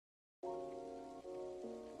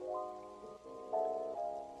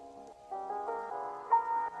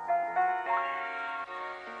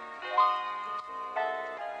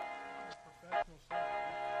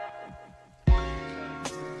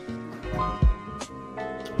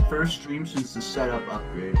first stream since the setup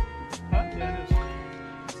upgrade. Huh? Yeah, it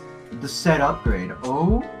is. The set upgrade.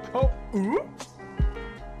 Oh. Oh. Ooh.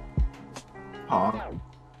 Pog.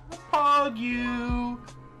 Pog you.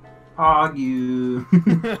 Pog you.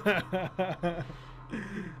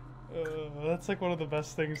 That's like one of the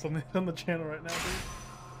best things on the channel right now, dude.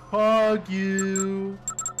 Pog you.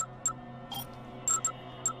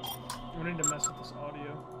 We need to mess with this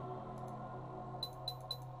audio.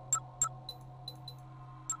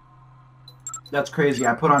 That's crazy.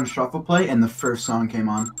 I put on shuffle play and the first song came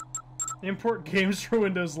on. Import games for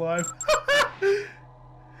Windows Live.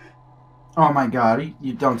 Oh my god,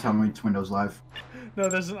 you don't tell me it's Windows Live. No,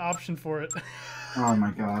 there's an option for it. Oh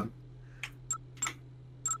my god.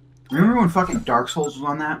 Remember when fucking Dark Souls was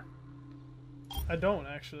on that? I don't,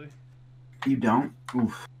 actually. You don't?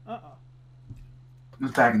 Oof. Uh-uh. It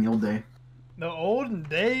was back in the old day. The olden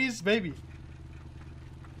days, baby.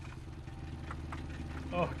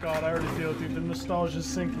 Oh god, I already feel it, dude. The nostalgia's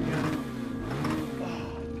sinking in.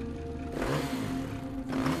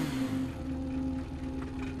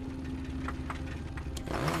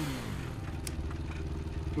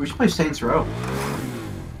 We should play Saints Row.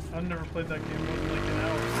 I've never played that game more than like an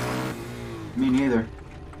hour. Me neither.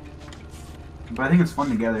 But I think it's fun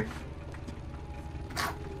together.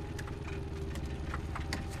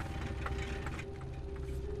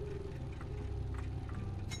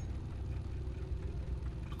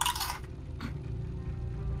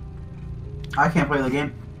 I can't play the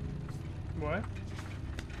game. What?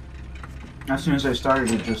 As soon as I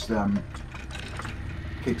started, it just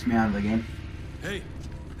kicks me out of the game. Hey,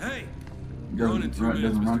 hey! You're on in 2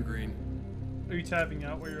 minutes, Mr. Green. Are you tapping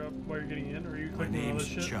out while you're getting in, or are you clicking on all this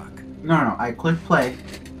shit? Chuck. No, I click play,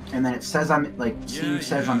 and then it says I'm like Steve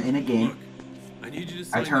says I'm in a game. Look, I need you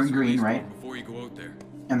to I turn green, right? Before you go out there.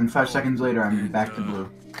 And then 5 seconds later, I'm back to blue.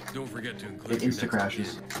 Don't forget to include It insta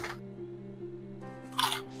crashes.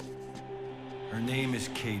 Her name is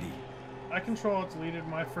Katie. I control it deleted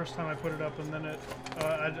my first time I put it up, and then it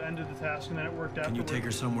I ended the task, and then it worked out. Can you take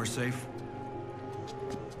her somewhere safe?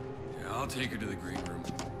 Yeah, I'll take her to the green room.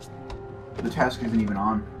 The task isn't even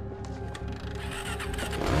on.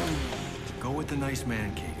 Go with the nice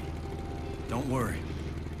man, Katie. Don't worry.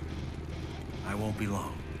 I won't be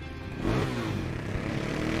long.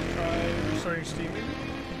 Try restarting Steam.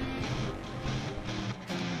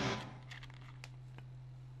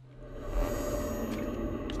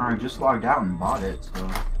 I just logged out and bought it, so.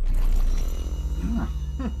 Yeah.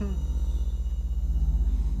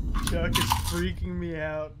 Chuck is freaking me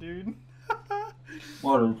out, dude.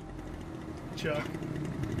 What is? Chuck.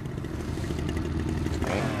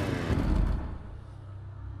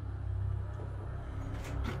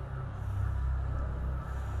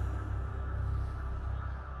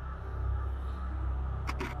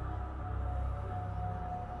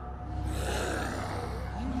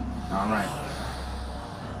 All right.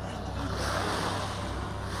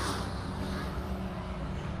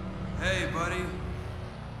 Hey, buddy.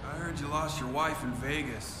 I heard you lost your wife in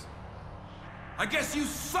Vegas. I guess you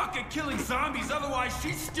suck at killing zombies, otherwise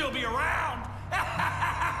she'd still be around!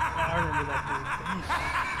 I remember that,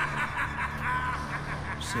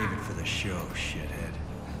 dude. Save it for the show, shithead.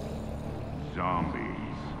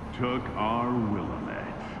 Zombies took our Willamette.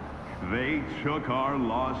 They took our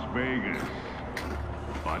Las Vegas.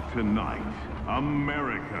 But tonight,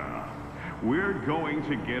 America, we're going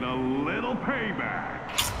to get a little payback.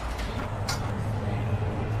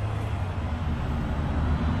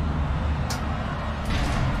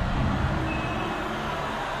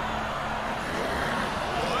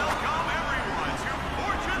 Welcome everyone to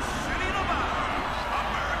Fortune City, Nevada,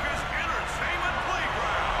 America's entertainment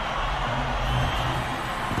playground.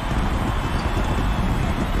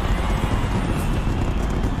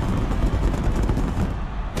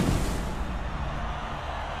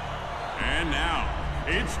 And now,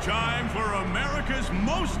 it's time for America's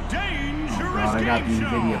most dangerous God, I got game the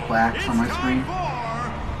show. NVIDIA plaques It's on my time screen.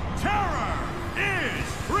 for Terror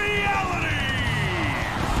is Reality.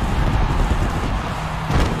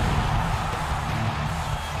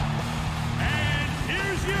 And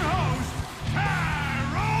here's your host,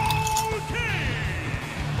 Tyrone King.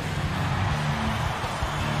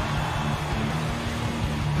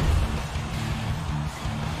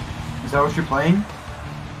 Is that what you're playing?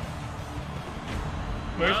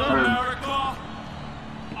 Where's Or- that? America,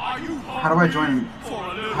 are you How do I join?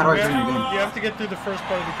 How do I join the game? You have to get through the first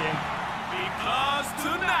part of the game. Because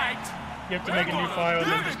tonight, You have to make a new file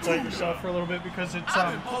and then just play it yourself for a little bit because it's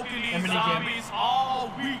I've been poking a these mini game. zombies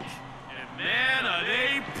all week, and man, are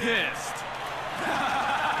they pissed.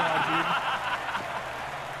 God,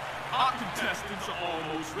 Our contestants are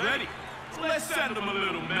almost ready, so let's send them a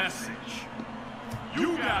little message.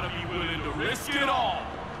 You gotta be willing to risk it all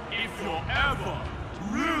if you're ever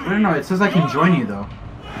really... I don't know, it says I can join you though.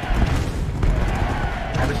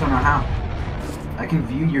 I just don't know how. I can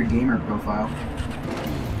view your gamer profile.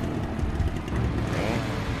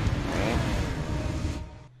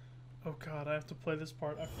 Oh god, I have to play this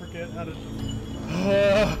part. I forget how to...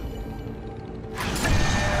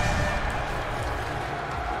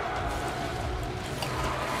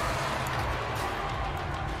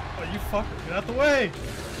 Oh, you fucker. Get out the way!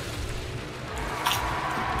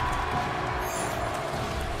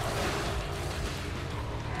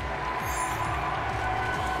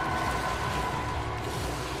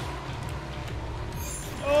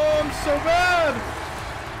 Oh, I'm so bad!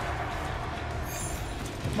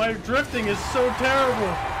 My drifting is so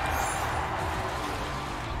terrible.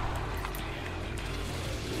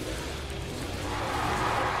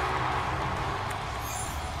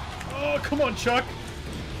 Oh, come on, Chuck.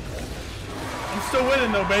 I'm still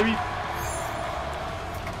winning though, baby.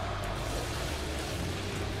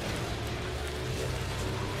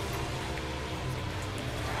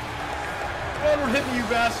 Oh, we're hitting you,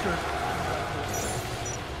 bastard.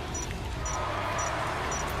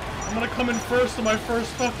 I'm gonna come in first on my first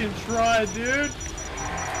fucking try, dude.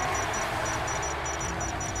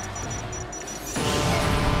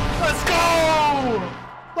 Let's go!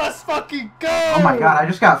 Let's fucking go! Oh my god, I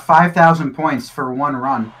just got 5,000 points for one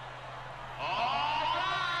run.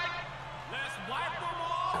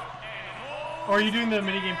 Or are you doing the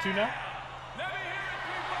minigame too now?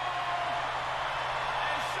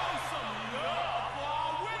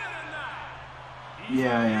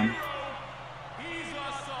 Yeah, I am.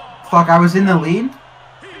 Fuck, I was in the lead,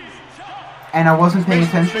 and I wasn't paying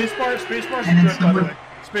attention. Spacebar's the And then drift, by the someone- way.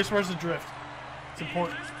 Spacebar's the drift. It's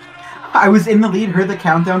important. I was in the lead, heard the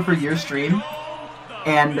countdown for your stream,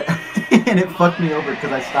 and and it fucked me over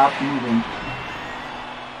because I stopped moving. I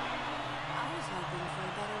was hoping for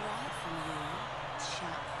a better ride from you,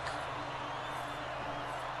 Chuck.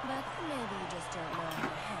 But maybe you just don't know how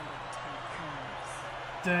to handle the tight curves.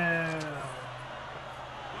 Damn.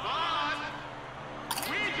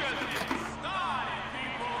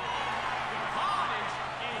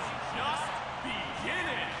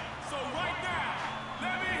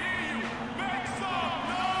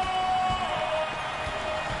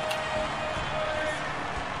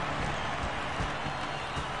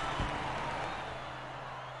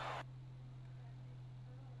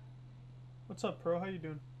 What's up, Pro? How you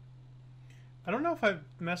doing? I don't know if I've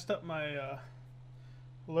messed up my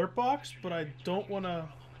alert box, but I don't want to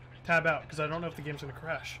tab out because I don't know if the game's going to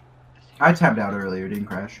crash. I tabbed out earlier, didn't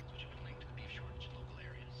crash.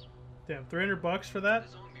 Damn, $300 for that?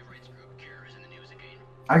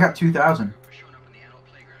 I got 2,000.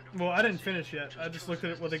 Well, I didn't finish yet. I just looked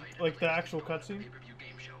at it with like the actual cutscene.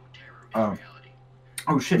 Oh.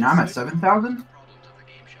 Oh shit, now I'm at 7,000?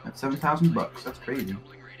 At 7,000 bucks. That's crazy.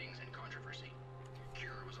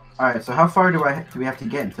 Alright, so how far do we have to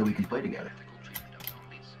get until we can play together?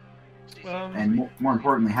 And more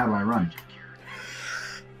importantly, how do I run?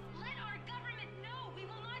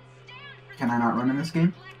 Can I not run in this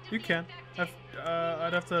game? You can.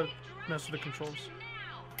 I'd have to mess with the controls.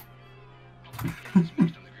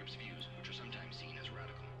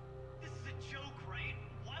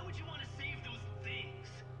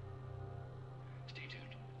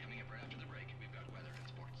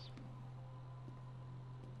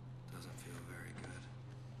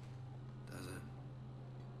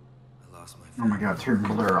 Oh my god, turn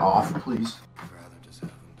blur off, please. I'd rather just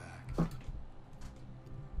have him back.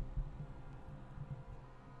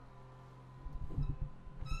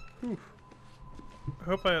 Whew. I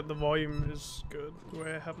hope the volume is good, the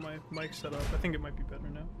way I have my mic set up. I think it might be better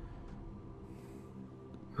now.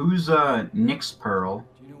 Who's Nick's Pearl?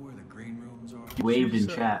 Do you know where the green rooms are? He waved in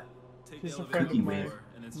She's, chat. She's a friend of Cookie mine. wave.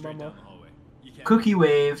 And then straight Mama. down the hallway. You can't Cookie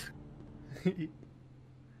wave.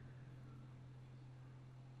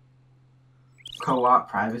 Co-op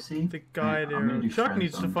privacy? The guide I'm gonna arrow. do Chuck friend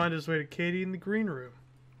needs to zone. find his way to Katie in the green room.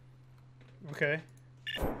 Okay.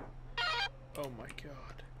 Oh my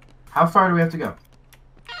god. How far do we have to go?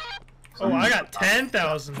 Oh, I got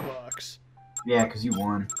 10,000 bucks. Yeah, because you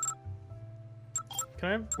won.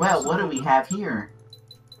 Can I? Well, what do we have here?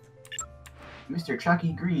 Mr.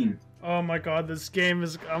 Chucky Green. Oh my god, this game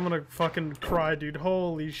is... I'm gonna fucking cry, dude.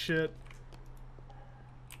 Holy shit.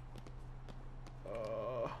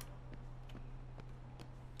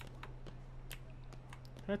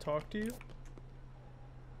 Can I talk to you?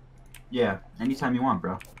 Yeah, anytime you want,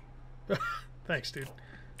 bro. Thanks, dude.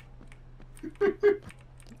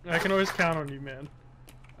 I can always count on you, man.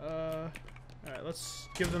 Alright, Alright, let's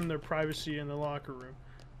give them their privacy in the locker room.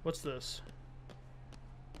 What's this?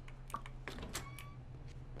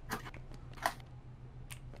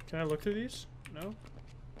 Can I look through these? No?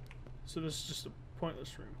 So this is just a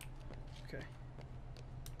pointless room. Okay.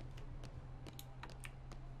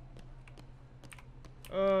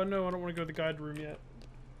 No, I don't want to go to the guide room yet.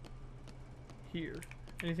 Here.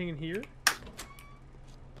 Anything in here?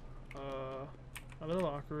 Another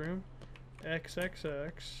locker room.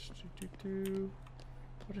 XXX.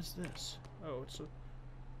 What is this? Oh, it's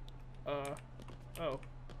a... oh.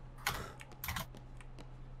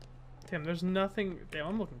 Damn, there's nothing... Damn,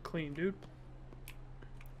 I'm looking clean, dude.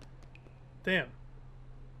 Damn.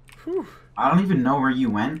 Whew. I don't even know where you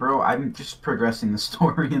went, bro. I'm just progressing the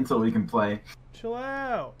story until we can play. Chill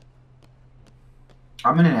out.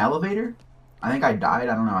 I'm in an elevator? I think I died.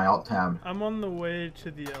 I don't know. I alt-tabbed. I'm on the way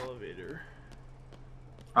to the elevator.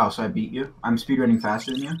 Oh, so I beat you? I'm speedrunning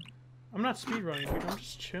faster than you? I'm not speedrunning, dude. I'm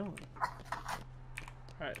just chilling.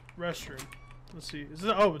 Alright, restroom. Let's see. Is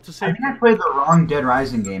this, oh, it's a I safe think I room. played the wrong Dead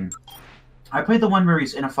Rising game. I played the one where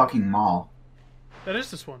he's in a fucking mall. That is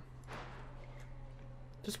this one.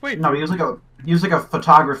 Just wait. No, he was like a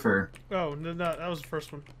photographer. Oh, no, that was the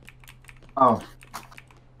first one. Oh.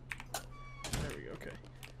 There we go, okay.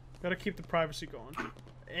 Gotta keep the privacy going.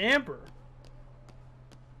 Amber!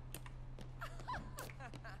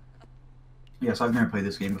 Yes, I've never played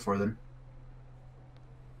this game before then.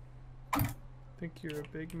 Think you're a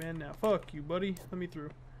big man now. Fuck you, buddy. Let me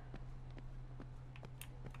through.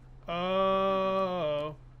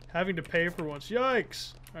 Oh, having to pay for once.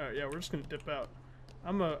 Yikes! Alright, yeah, we're just gonna dip out.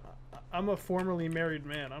 I'm a formerly married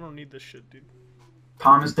man. I don't need this shit, dude.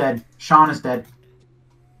 Tom is dead. Sean is dead.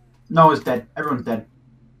 Noah's dead. Everyone's dead.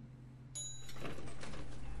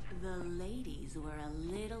 The ladies were a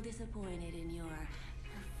little disappointed in your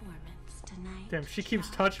performance tonight. Damn, she keeps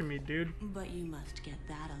touching me, dude. But you must get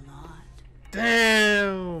that a lot.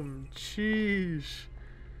 Damn! Jeez.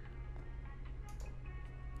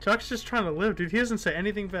 Chuck's just trying to live, dude. He doesn't say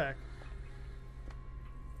anything back.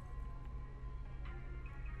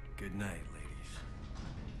 Good night,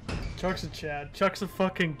 ladies. Chuck's a Chad. Chuck's a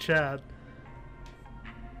fucking Chad.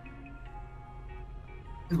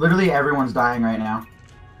 Literally everyone's dying right now.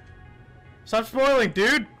 Stop spoiling,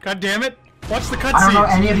 dude! God damn it! Watch the I don't know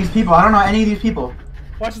cutscenes! any of these people. I don't know any of these people.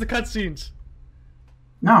 Watch the cutscenes!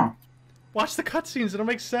 No. Watch the cutscenes, it'll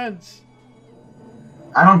make sense.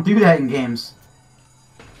 I don't do that in games.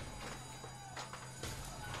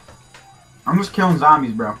 I'm just killing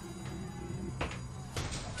zombies, bro.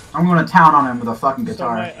 I'm going to town on him with a fucking So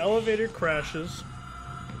guitar. my elevator crashes.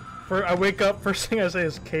 I wake up, first thing I say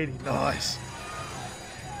is Katie. Nice.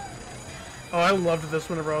 Oh, I loved this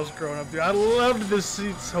whenever I was growing up, dude. I loved this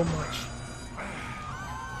scene so much.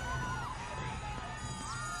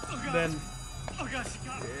 Then,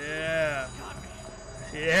 yeah,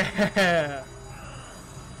 yeah.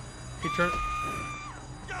 He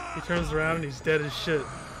turns around and he's dead as shit.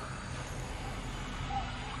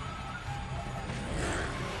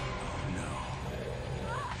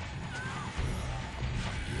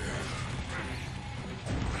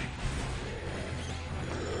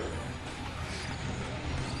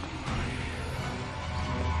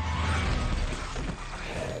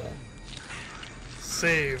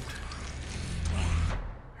 Saved.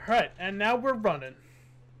 Alright, and now we're running.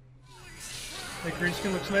 The green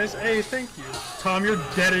screen looks nice. Hey, thank you. Tom, you're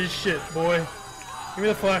dead as shit, boy. Give me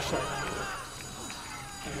the flashlight.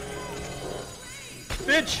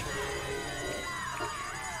 Bitch!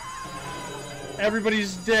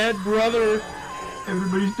 Everybody's dead, brother.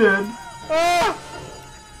 Everybody's dead. Ah!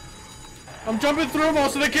 I'm jumping through them all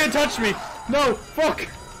so they can't touch me. No, fuck.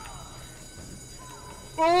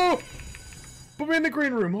 Oh! Put me in the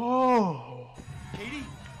green room. Oh. Katie?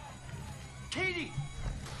 Katie!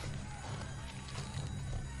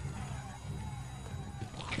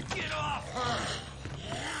 Get off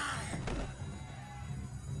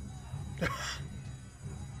her!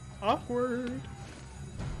 Awkward.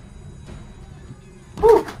 Woo.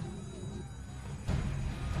 Go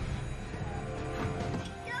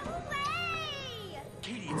away!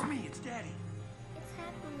 Katie, it's me, it's Daddy. It's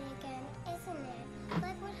happening again, isn't it?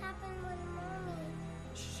 Like what happened with Mommy.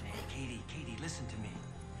 Shh, hey, Katie, listen to me.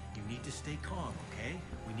 You need to stay calm, okay?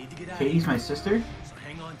 We need to get out Katie's of my here. sister? So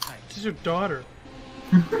hang on tight. She's your daughter.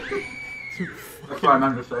 That's what I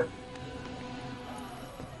meant to say.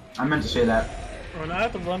 I meant to say that. Oh, and I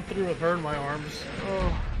have to run through with her in my arms.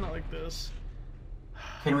 Oh, not like this.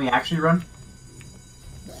 Can we actually run?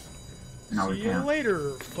 No, we See you can't. later,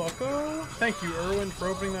 fucko. Thank you, Erwin, for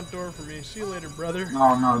opening that door for me. See you later, brother.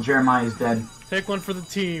 Oh no, Jeremiah is dead. Take one for the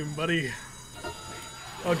team, buddy.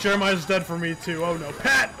 Oh, Jeremiah's dead for me too. Oh no,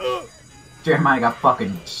 Pat! Ugh. Jeremiah got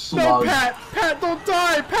fucking No, slugged. Pat! Pat, don't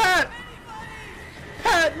die! Pat!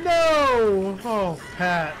 Pat, no! Oh,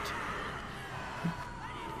 Pat.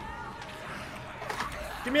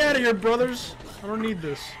 Get me out of here, brothers. I don't need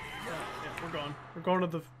this. Yeah, we're going. We're going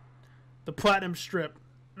to the platinum strip.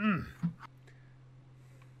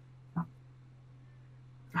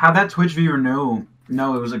 How'd that Twitch viewer know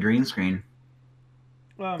it was a green screen?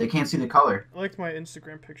 They can't see the color. I liked my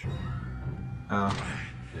Instagram picture. Oh.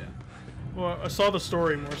 Yeah. Well, I saw the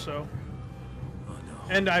story more so. Oh no.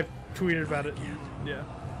 And I tweeted about it. Yeah.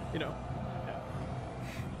 You know.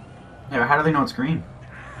 Yeah, how do they know it's green?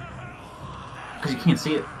 Because you can't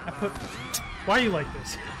see it. I put... Why are you like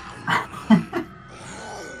this?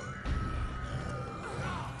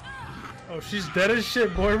 Oh, she's dead as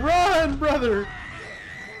shit, boy. Run, brother!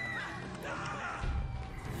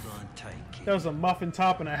 Hold on tight, kid. That was a muffin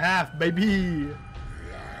top and a half, baby.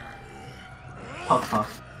 Puff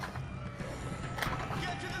puff.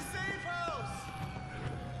 Get to the safe house!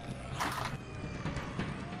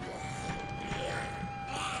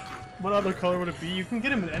 What other color would it be? You can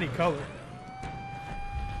get him in any color.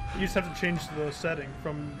 You just have to change the setting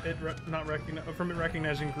from it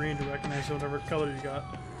recognizing green to recognizing whatever color you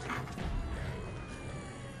got.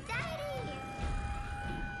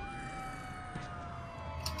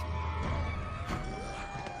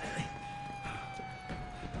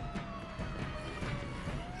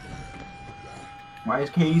 Why is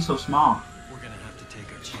Katie so small? We're gonna have to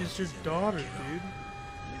take our She's chances. your daughter, dude.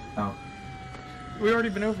 Oh. We already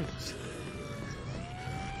been over this.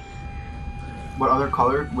 What other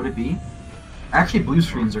color would it be? Actually, blue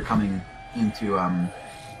screens are coming into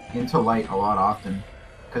light a lot often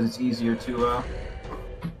because it's easier to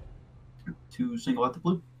single out the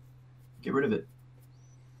blue. Get rid of it.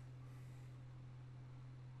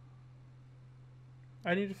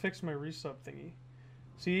 I need to fix my resub thingy.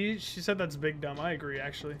 See, she said that's big dumb. I agree,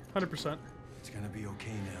 actually. 100%. It's gonna be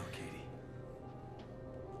okay now, Katie.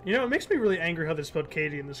 You know, it makes me really angry how they spelled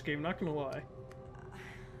Katie in this game, not gonna lie.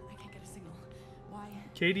 I can't get a signal. Why?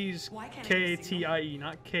 Katie's Why can't I get a signal? K-A-T-I-E,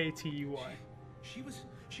 not K-T-U-Y. She was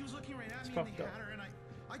looking right at me and fucked they up. had her and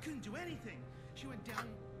I couldn't do anything. She went down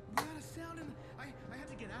without a sound and I had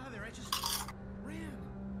to get out of there. I just ran.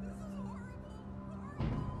 This is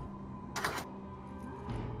horrible.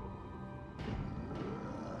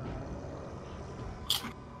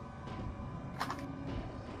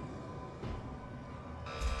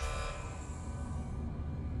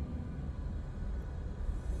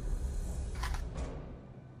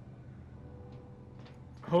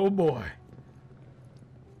 Oh boy.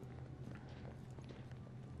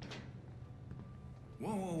 Whoa,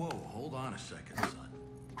 whoa, whoa. Hold on a second, son.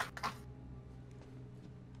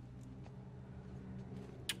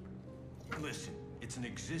 Listen, it's an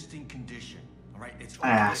existing condition, all right? It's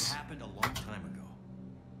already Ass. happened a long time ago.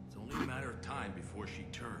 It's only a matter of time before she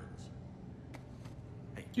turns.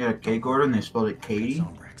 Hey, You got a cake order and they spelled it Katie?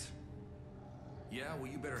 Zombrex. Yeah,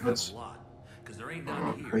 well, you better have That's a lot, because there ain't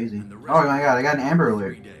none here. crazy. and the rest Oh my god, I got an Amber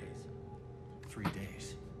Alert. 3 days. 3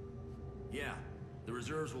 days. Yeah, the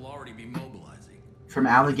reserves will already be mobilizing. From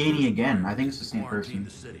Allegheny again. I think it's the same Quarantine person. the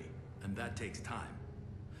city, and that takes time.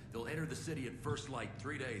 They'll enter the city at first light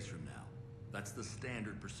 3 days from now. That's the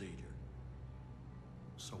standard procedure.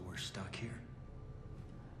 So we're stuck here.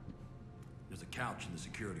 There's a couch in the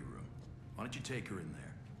security room. Why don't you take her in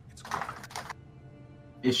there? It's quiet.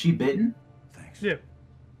 Is she bitten? Thanks. Yeah.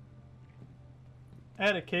 I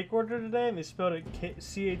had a cake order today and they spelled it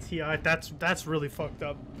C-A-T-I. That's really fucked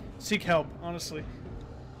up. Seek help, honestly.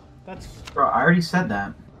 That's... Bro, I already said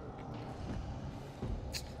that.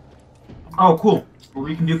 Oh, cool. Well,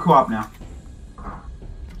 we can do co-op now.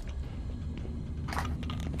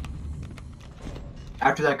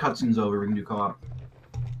 After that cutscene's over, we can do co-op.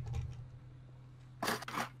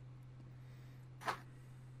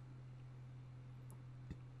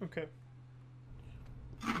 Okay.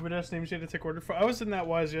 What else names you had to take order for? I was in that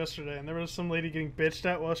Wise yesterday, and there was some lady getting bitched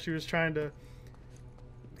at while she was trying to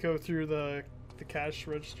go through the cash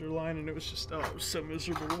register line, and it was just, oh, it was so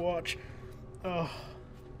miserable to watch. Oh.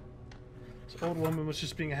 This old woman was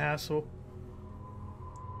just being a hassle.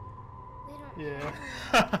 We don't Yeah.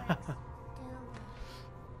 have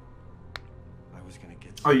I was gonna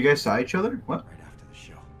get Oh, you guys saw each other? What? right after the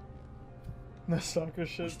show. The stalker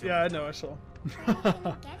shit. Yeah, I know, I saw. Where are you gonna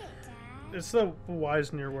get it, Dad? It's the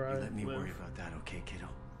Wise near where I Let me live. worry about that, okay, kiddo?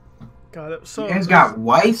 God, it was so... You guys got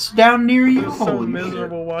whites down near It you? was so Holy shit.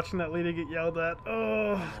 miserable watching that lady get yelled at.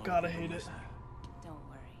 Oh, God, I hate it. Don't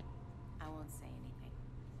worry. I won't say anything.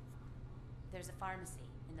 There's a pharmacy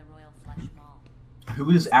in the Royal Flush Mall.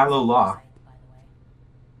 Who is Aloe Law? By the way.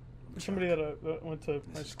 somebody that went to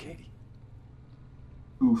my school. Katie.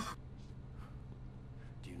 Oof.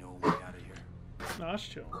 Do you know a way out of here? No, that's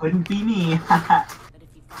chill. Couldn't be me. But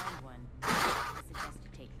if you find one, I suggest you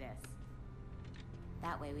take this.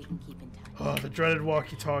 That way we can keep in touch. Oh, the dreaded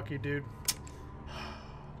walkie-talkie, dude.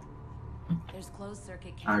 There's closed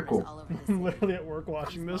circuit Alright, cameras cool. all over the city. I'm literally at work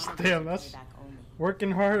watching this. These Damn, monitors that's are playback only.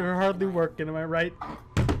 working hard or hardly working. Am I right?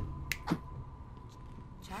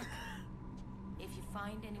 Chuck, if you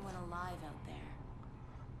find anyone alive out there,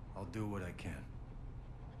 I'll do what I can.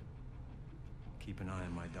 Keep an eye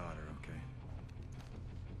on my daughter, okay?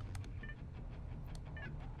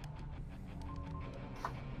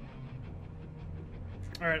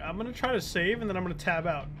 Alright, I'm gonna try to save and then I'm gonna tab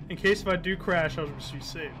out. In case if I do crash, I'll just be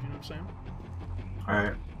saved. You know what I'm saying?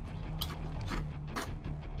 Alright.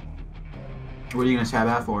 What are you gonna tab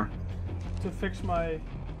out for? To fix my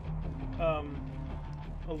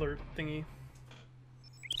alert thingy.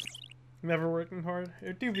 Never working hard.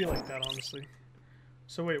 It do be like that, honestly.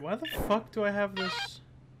 So wait, why the fuck do I have this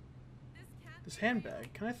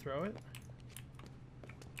handbag? Can I throw it?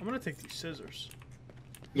 I'm gonna take these scissors.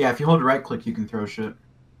 Yeah, if you hold right click, you can throw shit.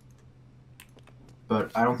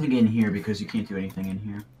 But I don't think in here because you can't do anything in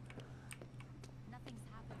here.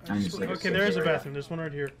 Okay, there is a bathroom. There's one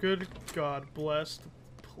right here. Good God bless the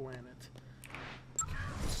planet. Okay,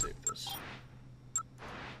 let's save this.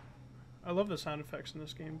 I love the sound effects in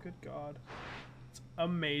this game. Good God. It's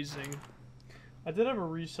amazing. I did have a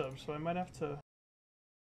resub, so I might have to...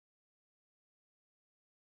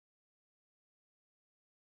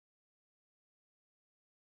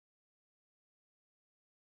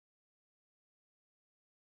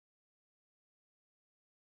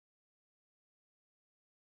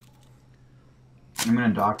 I'm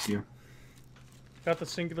gonna dox you. Got the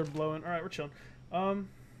singular blowing. Alright, we're chilling.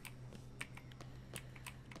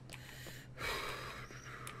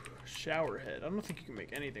 Shower head. I don't think you can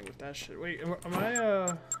make anything with that shit. Wait, am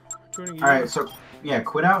I joining you? Alright, so yeah,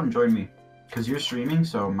 quit out and join me. Cause you're streaming,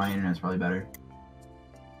 so my internet's probably better.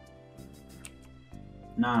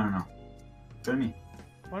 No. Join me.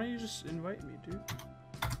 Why don't you just invite me, dude?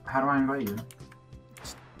 How do I invite you?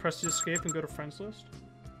 Press the escape and go to friends list.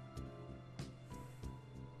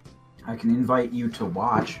 I can invite you to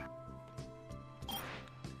watch.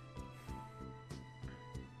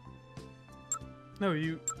 No,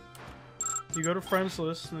 you go to friends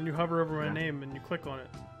list and then you hover over my name and you click on it.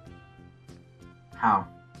 How?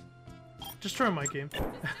 Just try my game.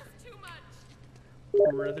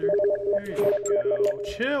 Brother, there you go.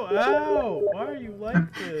 Chill out. Why are you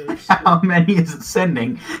like this? How many is it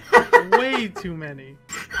sending? Way too many.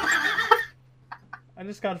 I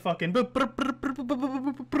just got fucking.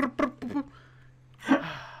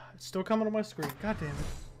 It's still coming on my screen. God damn it.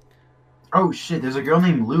 Oh shit, there's a girl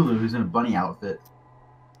named Lulu who's in a bunny outfit.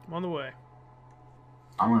 I'm on the way.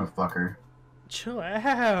 I'm gonna fuck her. Chill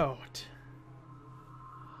out.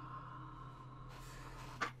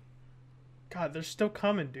 God, they're still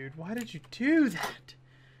coming, dude. Why did you do that?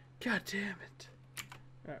 God damn it.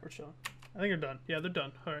 Alright, we're chilling. I think they're done. Yeah, they're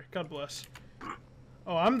done. Alright, God bless.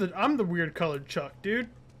 Oh, I'm the weird colored Chuck, dude.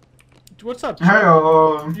 What's up, Chuck?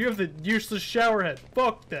 Hello. You have the useless shower head.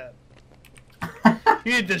 Fuck that.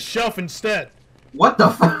 You need this shelf instead. What the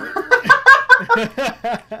fuck?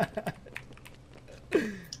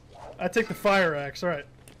 I take the fire axe. Alright.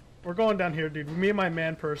 We're going down here, dude. Me and my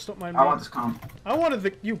man purse. Don't mind me. I want this comp. I wanted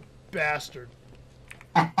the... You bastard.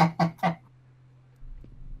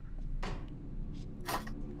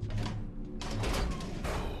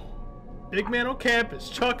 Big man on campus.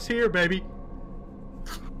 Chuck's here, baby.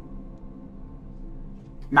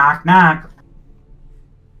 Knock, knock.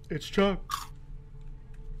 It's Chuck.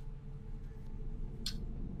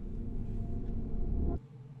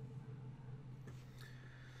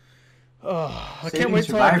 Oh, I can't wait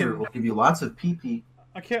till I can... will give you lots of PP.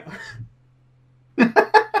 I can't...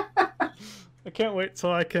 I can't wait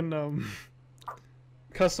till I can,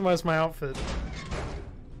 customize my outfit.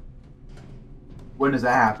 When does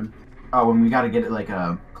that happen? Oh, when we gotta get it like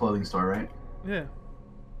a clothing store, right? Yeah.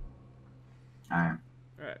 Alright.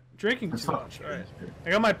 Alright. Drinking That's too not- much. Alright.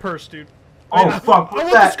 I got my purse, dude. Oh, Wait, fuck, I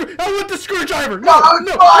what's want that? I want the screwdriver! No,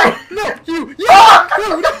 No! fine. No! You! Fuck!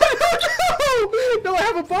 No! No! I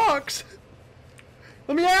have a box!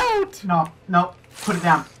 Let me out! No, put it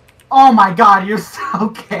down. Oh my god, you're so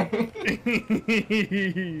gay.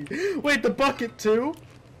 Wait, the bucket too?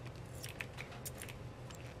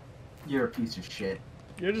 You're a piece of shit.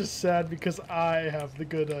 You're just sad because I have the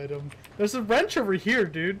good item. There's a wrench over here,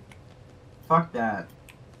 dude. Fuck that.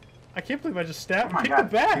 I can't believe I just stabbed. Oh my Take god,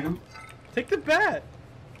 the bat. dude. Take the bat.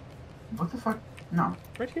 What the fuck? No.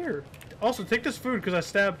 Right here. Also, take this food because I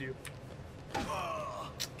stabbed you.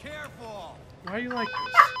 Why are you like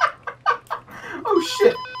this? Oh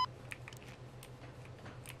shit!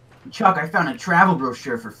 Chuck, I found a travel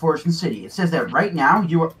brochure for Fortune City. It says that right now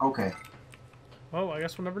you are okay. Oh, I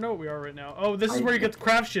guess we'll never know what we are right now. Oh, this is where you get the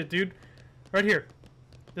craft shit, dude. Right here.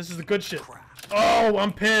 This is the good shit. Oh,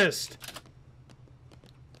 I'm pissed.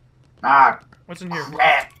 Ah. What's in here?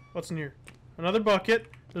 Crap. What's in here? Another bucket.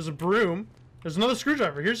 There's a broom. There's another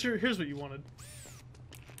screwdriver. Here's what you wanted.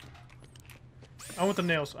 I want the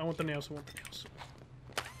nails. I want the nails. I want the nails.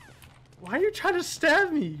 Why are you trying to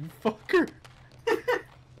stab me, you fucker?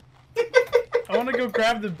 I want to go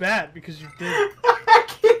grab the bat because you did.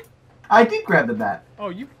 I did grab the bat. Oh,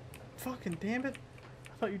 you fucking damn it.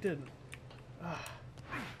 I thought you didn't.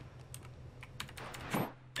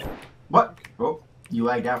 What? Oh, you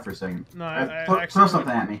lagged out for a second. No, I throw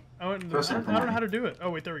something at me. I don't know how to do it.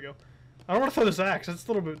 Oh, wait, there we go. I don't want to throw this axe. That's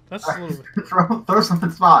a little bit. throw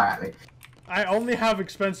something smaller at me. I only have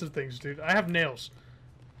expensive things, dude. I have nails.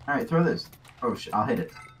 Alright, throw this. Oh shit, I'll hit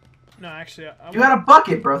it. No, actually, You got a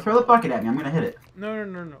bucket, bro. Throw the bucket at me. I'm gonna hit it. No.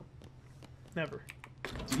 Never.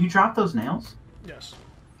 Did you drop those nails? Yes.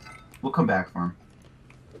 We'll come back for them.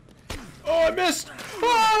 Oh, I missed!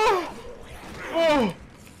 Oh! Oh!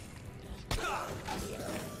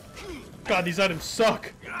 God, these items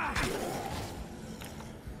suck.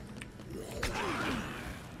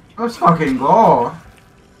 Let's fucking go.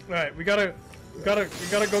 Alright, we gotta go.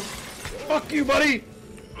 Fuck you, buddy!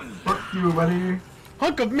 Fuck you, buddy.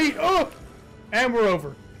 Hunk of meat! Oh! And we're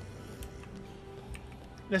over.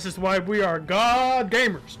 This is why we are God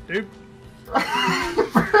gamers, dude. Look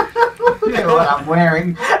at what I'm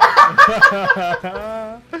wearing.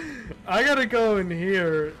 I gotta go in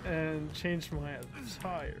here and change my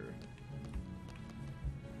attire.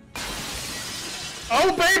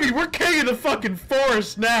 Oh baby, we're king of the fucking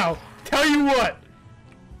forest now. Tell you what.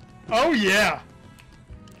 Oh yeah.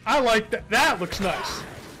 I like that. That looks nice.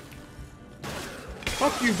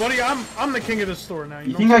 Fuck you, buddy. I'm the king of the store now.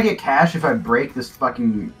 You think I get cash if I break this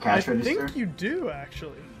fucking cash register? I think you do,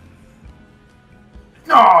 actually.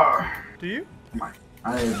 No. Do you?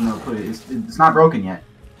 I have no clue. It's not broken yet.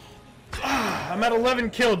 I'm at 11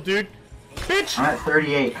 killed, dude. Bitch! I'm at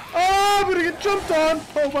 38. Oh, I'm gonna get jumped on!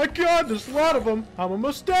 Oh my god, there's a lot of them. I'm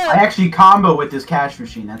almost dead. I actually combo with this cash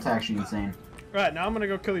machine. That's actually insane. Right, now I'm gonna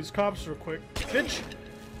go kill these cops real quick. Bitch!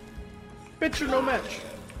 Bitch or no match.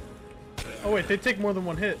 Oh wait, they take more than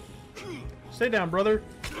one hit. Stay down, brother.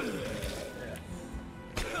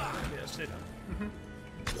 Yeah, stay down.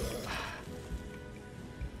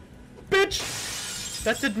 Bitch!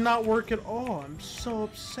 That did not work at all. I'm so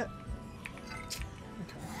upset.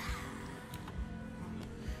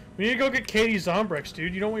 We need to go get Katie Zombrex,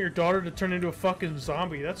 dude. You don't want your daughter to turn into a fucking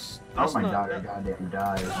zombie. That's oh my not, daughter goddamn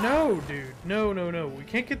dies. No, dude. No. We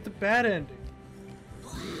can't get the bad ending.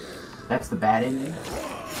 That's the bad ending?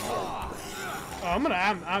 Oh, I'm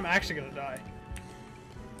actually gonna die.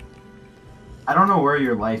 I don't know where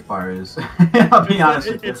your life bar is. I'll be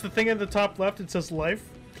honest with you. It's the thing at the top left. It says life.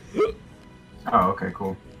 Oh, okay,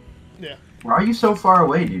 cool. Yeah. Why are you so far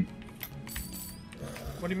away, dude?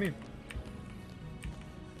 What do you mean?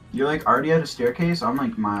 You're like already at a staircase? I'm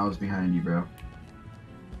like miles behind you, bro. What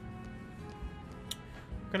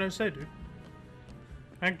can I say, dude?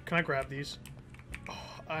 Can I grab these? Oh,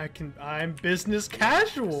 I can. I'm business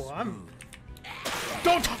casual.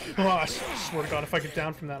 Don't. Oh, I swear to God, if I get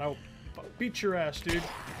down from that, I'll beat your ass, dude.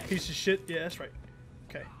 Piece of shit. Yeah, that's right.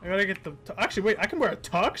 Okay, I gotta get the. Actually, wait. I can wear a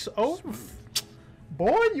tux. Oh,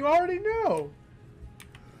 boy, you already know.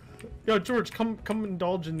 Yo, George, come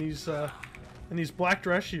indulge in these black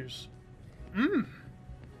dress shoes.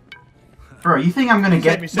 Bro, you think I'm gonna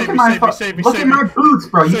get? Save Look me, at my save me, look save at me. my boots,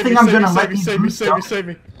 bro. You think I'm gonna let these boots go? Save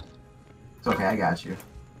me. It's okay, I got you.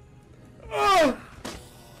 Oh!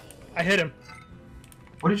 I hit him.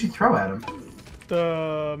 What did you throw at him?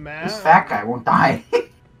 The man. This fat guy won't die.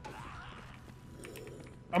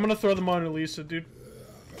 I'm gonna throw the Mona Lisa, dude.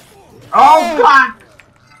 Oh God!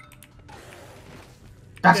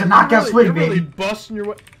 That's a knockout swing, you're baby. Really busting your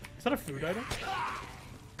way. Is that a food item?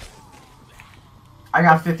 I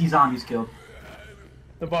got 50 zombies killed.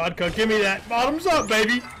 The vodka, give me that. Bottoms up,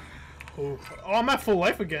 baby. Oh, I'm at full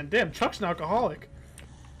life again. Damn, Chuck's an alcoholic.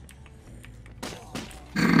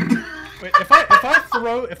 Wait, if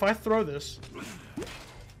I throw this,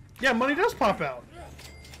 yeah, money does pop out.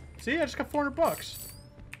 See, I just got 400 bucks.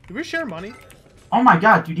 Do we share money? Oh my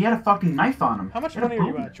God, dude, he had a fucking knife on him. How much money are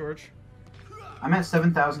you at, George? I'm at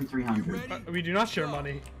 7,300. We do not share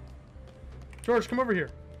money. George, come over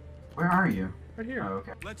here. Where are you? Right here. Oh,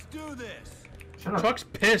 okay. Let's do this. Shut up. Chuck's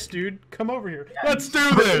pissed, dude. Come over here. Yeah, Let's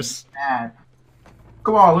do this. Mad.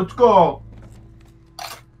 Come on, let's go.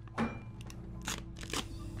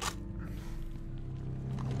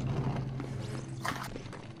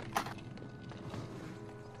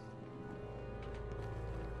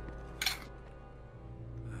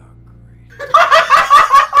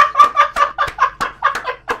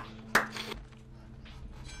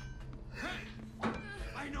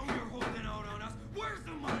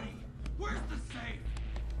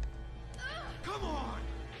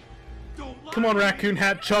 Come on, Raccoon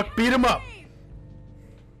Hat Chuck, beat him up.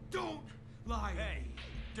 Don't lie. Hey,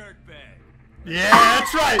 dirtbag. Yeah,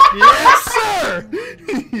 that's right. Yes, sir.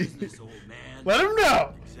 Business, old man. Let him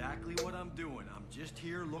know. Exactly what I'm doing. I'm just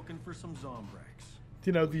here looking for some Zombrex.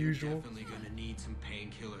 You know, the usual. Definitely gonna need some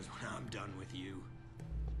painkillers when I'm done with you.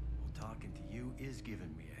 Well, talking to you is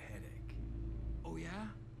giving me a headache. Oh yeah?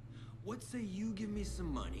 What say you give me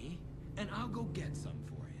some money, and I'll go get some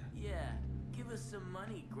for you? Yeah, give us some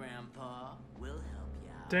money, Grandpa. We'll help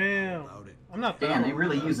you out. Damn. I'm not that Damn, they old.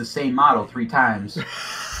 really used the same model 3 times.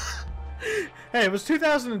 Hey, it was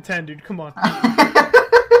 2010, dude. Come on.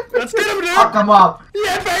 Let's get him, dude. Fuck them up.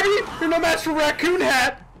 Yeah, baby. You're no match for Raccoon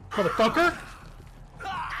Hat, motherfucker.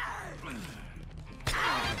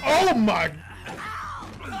 Oh my.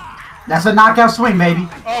 That's a knockout swing, baby.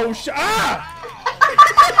 Oh ah!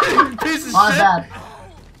 Piece of My shit. bad.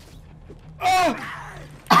 Oh.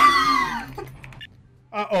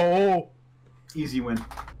 Oh. Easy win.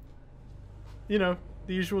 You know,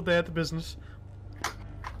 the usual day at the business.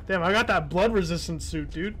 Damn, I got that blood resistant suit,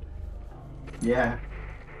 dude. Yeah.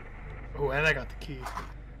 Oh, and I got the key.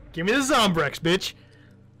 Give me the Zombrex, bitch.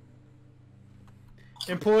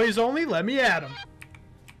 Employees only, let me at 'em.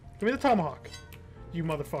 Give me the tomahawk, you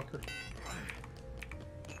motherfucker.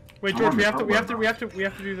 Wait, George, we have to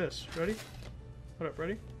do this. Ready? Hold up,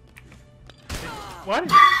 ready? What?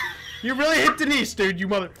 You really hit Denise, dude, you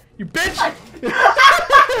bitch!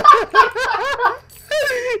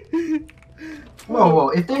 Whoa, whoa.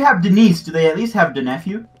 If they have Denise, do they at least have the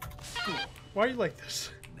nephew? Why are you like this?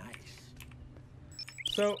 Nice.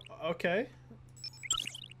 So, okay.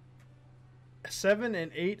 7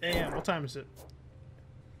 and 8 a.m. What time is it?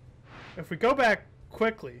 If we go back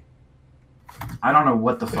quickly. I don't know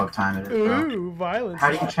what the fuck time it is, bro. Ooh, violence. How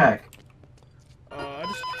do you check?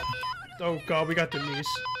 Oh god, we got Denise.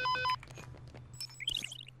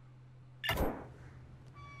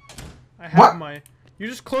 I have What? my... You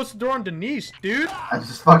just closed the door on Denise, dude. I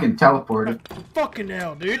just fucking teleported. Fucking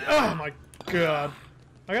hell, dude. Oh my god.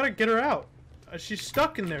 I gotta get her out. She's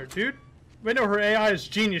stuck in there, dude. Wait, no, her AI is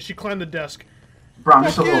genius. She climbed the desk. Bro, I'm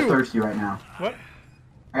just a Fuck little you. thirsty right now. What?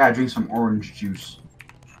 I gotta drink some orange juice.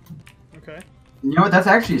 Okay. You know what? That's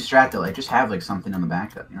actually a strat to like just have like something on the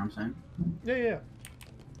backup. You know what I'm saying? Yeah,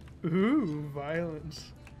 yeah. Ooh,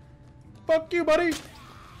 violence. Fuck you, buddy.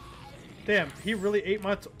 Damn, he really ate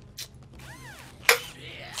my...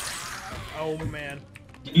 Oh, man.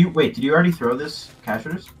 Did you already throw this cash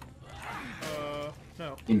register?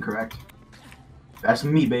 No. Incorrect. That's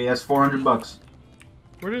me, baby. That's $400.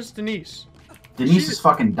 Where is Denise? Denise is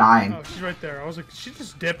fucking dying. Oh, she's right there. I was like, is she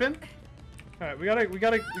just dipping? All right, we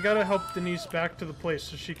gotta help Denise back to the place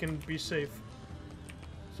so she can be safe.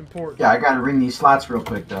 It's important. Yeah, I gotta ring these slots real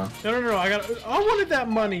quick though. No. I wanted that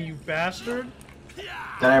money, you bastard. Did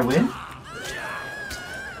I win?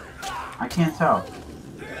 I can't tell.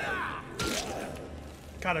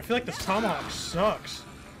 God, I feel like this tomahawk sucks.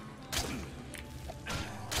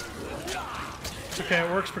 It's okay,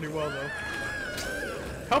 it works pretty well though.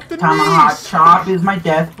 Help Denise! Tomahawk chop is my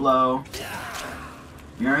death blow.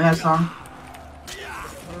 You remember that song? I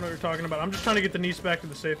don't know what you're talking about. I'm just trying to get Denise back to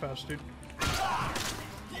the safe house, dude.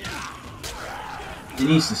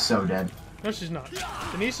 Denise is so dead. No, she's not.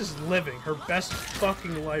 Denise is living her best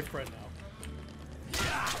fucking life right now.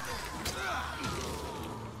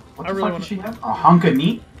 What I the really fuck wanna... does she have? A hunk of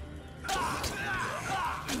meat?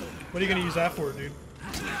 What are you gonna use that for, dude?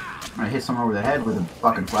 I'm gonna hit someone over the head with a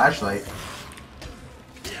fucking flashlight.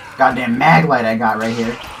 Goddamn mag light I got right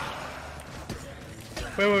here.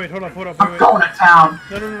 Wait, hold up, I'm going to town.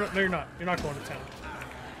 No, you're not. You're not going to town.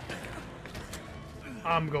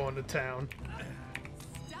 I'm going to town.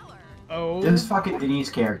 Oh. This fucking Denise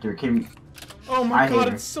character can. Oh my I hate god,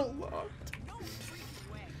 her. it's so locked.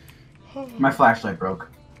 My flashlight broke.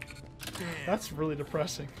 That's really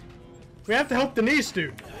depressing. We have to help Denise,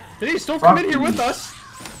 dude. Denise, don't come in here with us.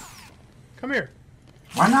 Come here.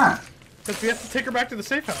 Why not? Because we have to take her back to the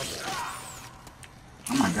safe house.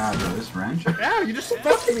 Oh my god, bro, this wrench. Yeah, you just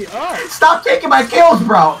fucked me up. Stop taking my kills,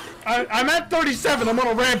 bro! I'm at 37. I'm on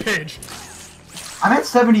a rampage. I'm at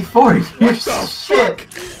 74. You're What the shit.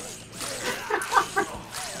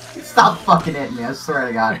 Stop fucking hitting me, I swear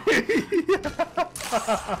to God.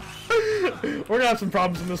 We're gonna have some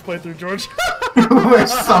problems in this playthrough, George. We're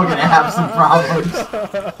so gonna have some problems.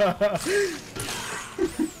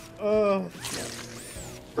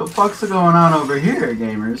 The fuck's going on over here,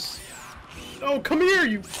 gamers? Oh, come here,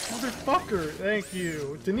 you motherfucker. Thank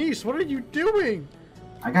you. Denise, what are you doing?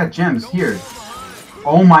 I got gems here.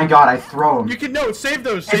 Oh my god, I throw them. You can, no, save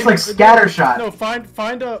those. It's like scatter shot. No, find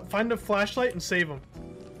a flashlight and save them.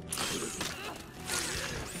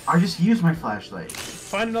 I just used my flashlight.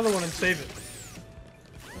 Find another one and save it.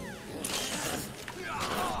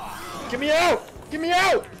 Get me out! Get me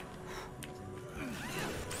out!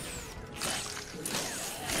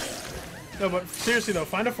 No, but seriously though,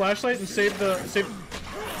 find a flashlight and save the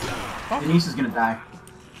Huh? Denise is gonna die.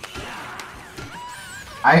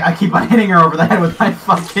 I keep on hitting her over the head with my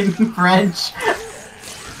fucking wrench.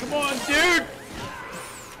 Come on, dude!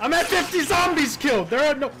 I'm at 50 zombies killed! There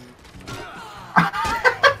are no...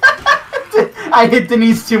 I hit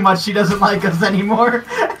Denise too much, she doesn't like us anymore.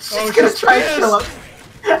 She's gonna try to kill us.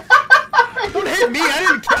 Don't hit me!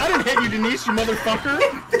 I didn't hit you, Denise, you motherfucker!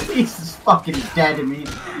 Denise is fucking dead to me.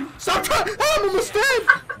 Stop trying! I'm almost dead!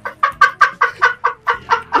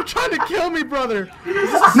 You're trying to kill me, brother!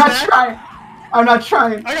 I'm not trying! I'm not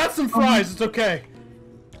trying! I got some fries, it's okay.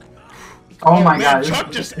 Oh my man, god.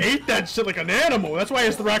 Chuck just ate that shit like an animal. That's why he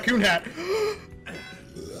has the raccoon hat.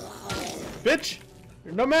 Bitch!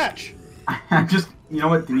 You're no match. I'm just... You know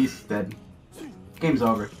what? Denise is dead. Game's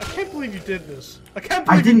over. I can't believe you did this. I can't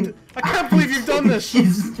believe I can't believe you've done this.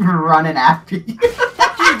 She's running after you.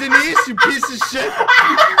 Fuck you, Denise, you piece of shit.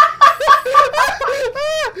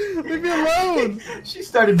 Leave me alone. She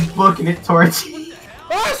started booking it towards you.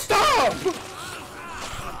 Oh, stop!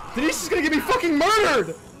 Denise is gonna get me fucking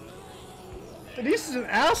murdered. Denise is an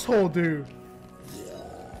asshole, dude.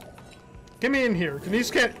 Get me in here.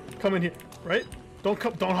 Denise can't come in here, right? Don't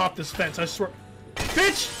hop this fence. I swear,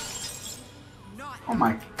 bitch. Oh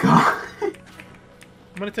my god. I'm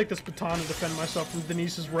gonna take this baton to defend myself from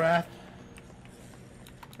Denise's wrath.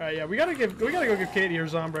 Alright, yeah, we gotta go give Katie her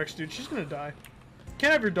Zombrex, dude. She's gonna die.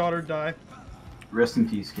 Can't have your daughter die. Rest in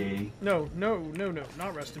peace, Katie. No,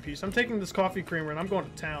 not rest in peace. I'm taking this coffee creamer and I'm going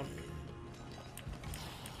to town.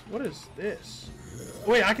 What is this?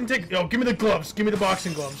 Wait, I can take... Oh, give me the gloves. Give me the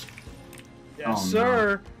boxing gloves. Yes, oh,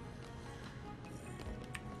 sir. No.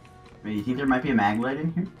 Wait, you think there might be a mag light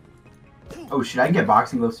in here? Oh shit, I can get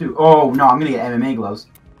boxing gloves too. Oh no, I'm gonna get MMA gloves.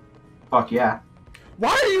 Fuck yeah. Why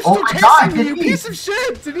are you still chasing me, you piece of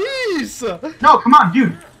shit, Denise? No, come on,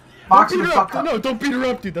 dude. Box her the fuck up. No, don't beat her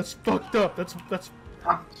up, dude. That's fucked up. That's...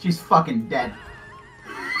 She's fucking dead.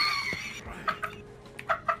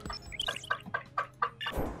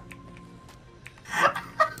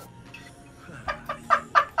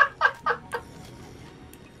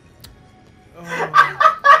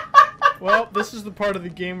 Well, this is the part of the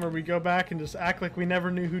game where we go back and just act like we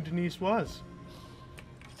never knew who Denise was.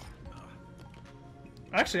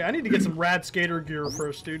 Actually, I need to get some rad skater gear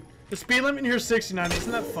first, dude. The speed limit in here is 69.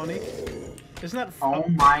 Isn't that funny? Isn't that Oh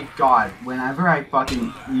my god. Whenever I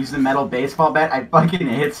fucking use the metal baseball bat, I fucking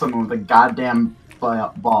hit someone with a goddamn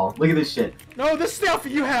ball. Look at this shit. No, this is the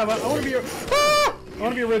outfit you have. I want to be... I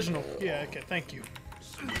want to be original. Yeah, okay, thank you.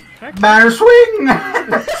 Batter swing!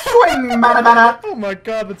 Swing, batter, batter! Oh my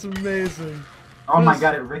god, that's amazing. Oh my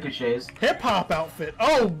god, it ricochets. Hip-hop outfit.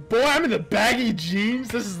 Oh boy, I'm in the baggy jeans.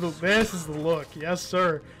 This is the look. Yes,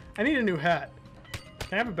 sir. I need a new hat.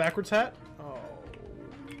 Can I have a backwards hat? Oh.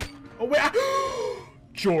 Oh wait.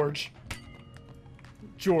 George.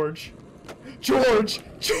 Oh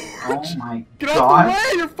my Get god. off the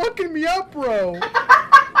way! You're fucking me up, bro.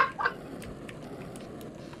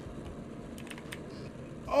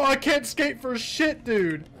 Oh, I can't skate for shit,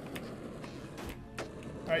 dude.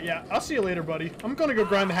 Alright, yeah. I'll see you later, buddy. I'm gonna go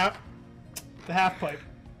grind the half pipe.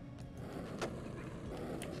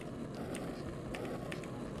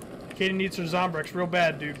 Katie needs her Zombrex real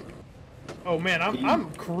bad, dude. Oh man, I'm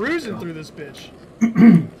cruising through this bitch.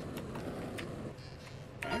 You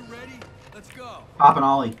ready? Let's go. Pop an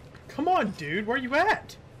ollie. Come on, dude. Where you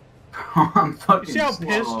at? I'm fucking You see how slow.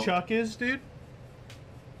 pissed Chuck is, dude?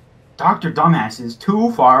 Dr. Dumbass is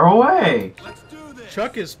too far away. Let's do this.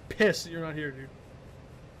 Chuck is pissed that you're not here, dude.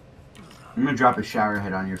 I'm gonna drop a shower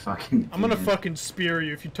head on your fucking... I'm gonna fucking spear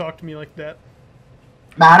you if you talk to me like that.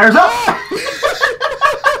 Matters up!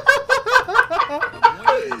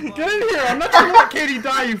 Get in here! I'm not gonna let Katie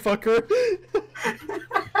die, you fucker!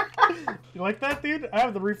 You like that, dude? I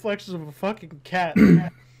have the reflexes of a fucking cat.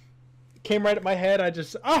 Came right at my head, I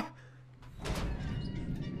just... Ah!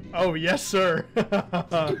 Oh, yes, sir.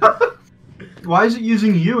 Why is it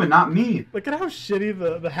using you and not me? Look at how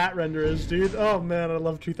shitty the hat render is, dude. Oh, man, I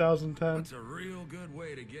love 2010. That's a real good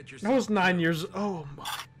way to get yourself... That was 9 years... Oh, my...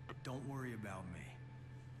 Don't worry about me.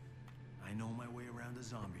 I know my way around a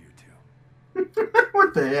zombie or two.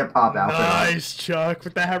 What the hip-hop outfit? Nice, Chuck,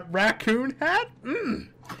 with that raccoon hat? Mm.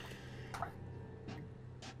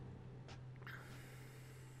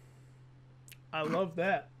 I love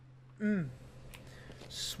that. Mm.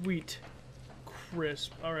 Sweet.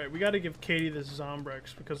 Crisp. Alright, we gotta give Katie this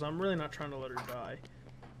Zombrex because I'm really not trying to let her die.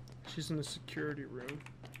 She's in the security room.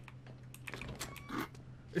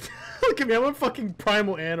 Look at me, I'm a fucking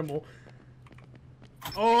primal animal.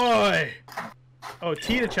 Oi! Oh,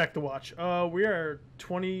 T to check the watch. We're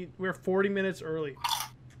 40 minutes early.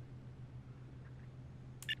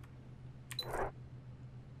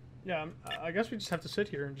 Yeah, I guess we just have to sit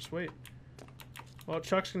here and just wait. Well,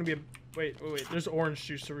 Chuck's gonna be a... Wait. There's orange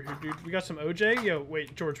juice over here, dude. We got some OJ? Yo,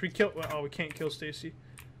 wait, George, we kill... Oh, we can't kill Stacy.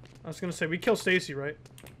 I was gonna say, we kill Stacy, right?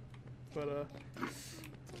 But,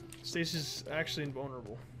 Stacy's actually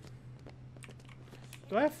invulnerable.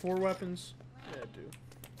 Do I have 4 weapons? Yeah, I do.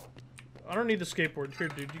 I don't need the skateboard. Here,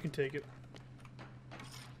 dude, you can take it.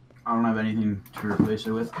 I don't have anything to replace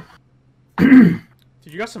it with. Dude,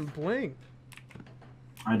 you got some bling.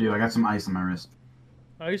 I do. I got some ice on my wrist.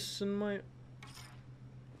 Ice in my...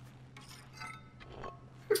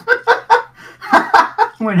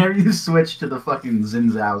 Whenever you switch to the fucking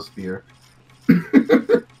Zinzao spear.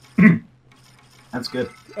 That's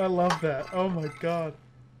good. I love that. Oh my god.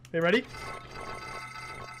 Hey, ready?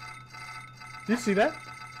 Do you see that?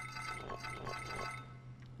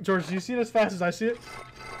 George, do you see it as fast as I see it?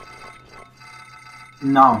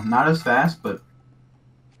 No, not as fast, but...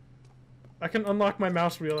 I can unlock my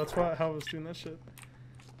mouse wheel. That's how I was doing that shit.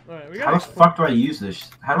 Alright, we got. How the fuck do I use this?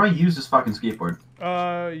 How do I use this fucking skateboard?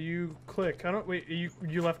 You click. I don't. Wait,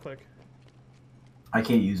 you left click. I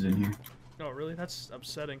can't use it in here. Oh, really? That's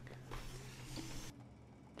upsetting.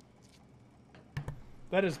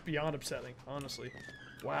 That is beyond upsetting, honestly.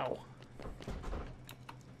 Wow.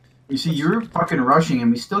 You see, you're fucking rushing,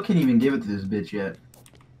 and we still can't even give it to this bitch yet.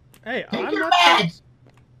 Hey,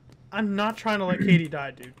 I'm not trying to let Katie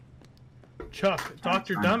die, dude. Chuck,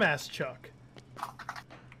 Dr. Dumbass Chuck.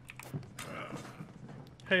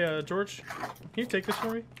 Hey, George, can you take this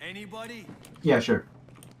for me? Anybody? Yeah, sure.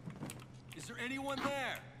 Is there anyone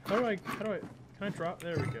there? Can I drop?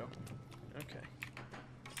 There we go. Okay.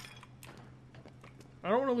 I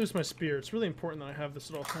don't want to lose my spear. It's really important that I have this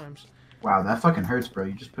at all times. Wow, that fucking hurts, bro.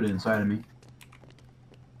 You just put it inside of me.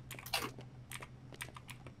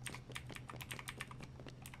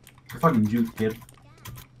 You're fucking juke, kid.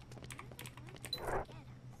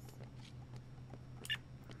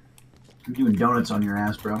 I'm doing donuts on your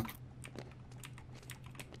ass, bro.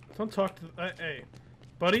 Don't talk to... hey,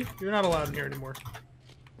 buddy, you're not allowed in here anymore.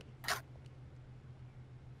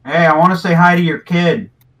 Hey, I want to say hi to your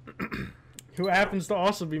kid. Who happens to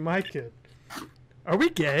also be my kid. Are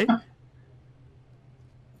we gay?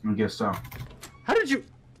 I guess so. How did you...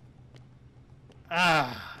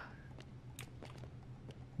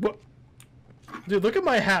 What? Dude, look at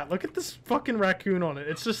my hat. Look at this fucking raccoon on it.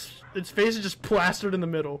 It's just... Its face is just plastered in the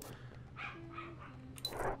middle.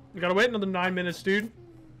 We gotta wait another 9 minutes, dude.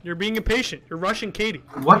 You're being impatient. You're rushing Katie.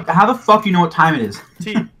 What? How the fuck do you know what time it is?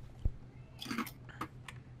 T.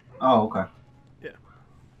 Oh, okay. Yeah.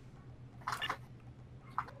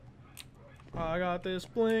 I got this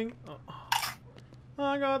bling.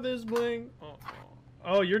 I got this bling.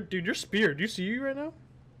 Oh, you're speared. Do you see you right now?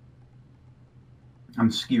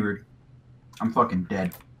 I'm skewered. I'm fucking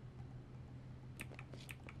dead.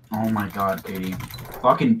 Oh my god, Katie.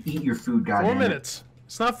 Fucking eat your food, goddamn. 4 minutes.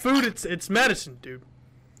 It's not food, it's medicine, dude.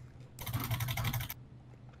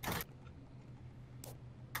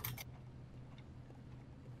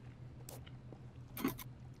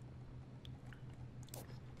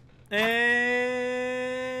 And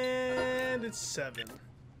it's 7.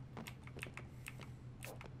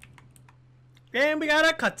 And we got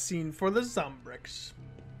a cutscene for the Zombrix.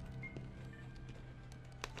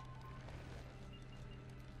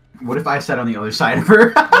 What if I sat on the other side of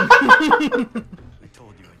her? I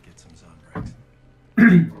told you I'd get some Zombrix.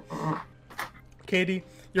 Katie,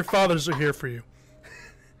 your fathers are here for you.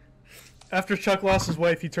 After Chuck lost his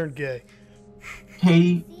wife, he turned gay.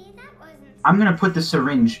 Katie, I'm gonna put the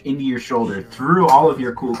syringe into your shoulder through all of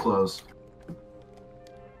your cool clothes. Look,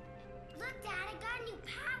 Dad, I got a new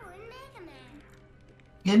power in Mega Man.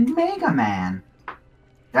 In Mega Man.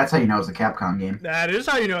 That's how you know it's a Capcom game. That is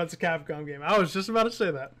how you know it's a Capcom game. I was just about to say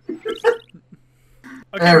that. Okay,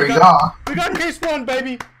 there we go. We got case 1,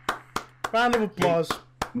 baby. Round of applause.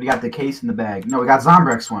 We got the case in the bag. No, we got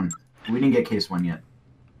Zombrex 1. We didn't get case 1 yet.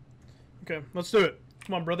 Okay, let's do it.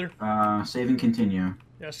 Come on, brother. Save and continue.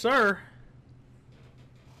 Yes, sir.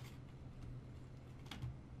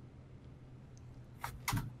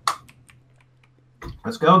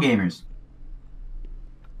 Let's go, gamers.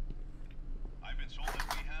 I've been told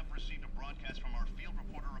that we have received a broadcast from our field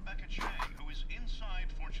reporter Rebecca Chang, who is inside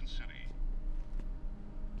Fortune City.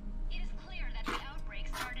 It is clear that the outbreak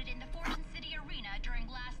started in the Fortune City arena during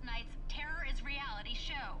last night's Terror is Reality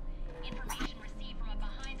show. Information received from a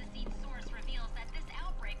behind-the-scenes source reveals that this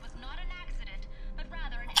outbreak was not an accident, but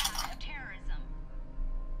rather an act of terrorism.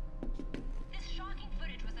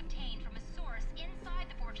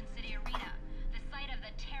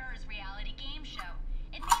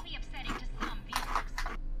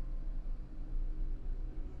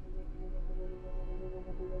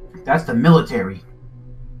 That's the military.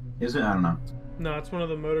 Is it? I don't know. No, it's one of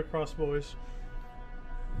the motocross boys.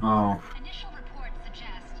 Oh. Initial reports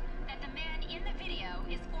suggest that the man in the video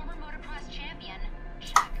is former motocross champion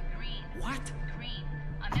Chuck Green. What? Green,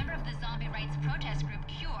 a member of the zombie rights protest group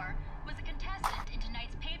Cure, was a contestant in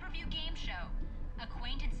tonight's pay-per-view game show.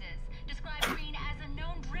 Acquaintances describe Green as a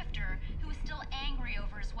known drifter who is still angry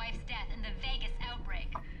over his wife's death in the Vegas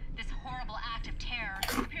outbreak. This horrible act of terror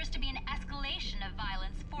appears to be an escalation of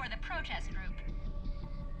violence for the protest group.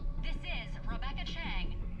 This is Rebecca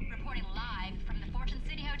Chang, reporting live from the Fortune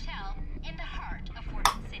City Hotel in the heart of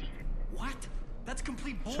Fortune City. What? That's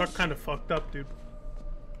complete bullshit. Chuck kind of fucked up, dude.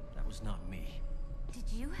 That was not me.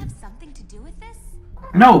 Did you have something to do with this?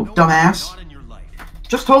 No, dumbass. Not in your life.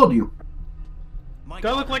 Just told you. Do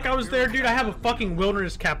I look like I was there, dude? I have a fucking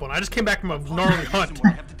wilderness cap on. I just came back from a gnarly hunt.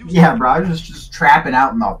 Yeah, bro. I was just trapping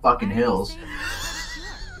out in the fucking hills.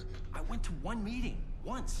 I went to one meeting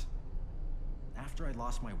once. After I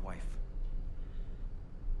lost my wife.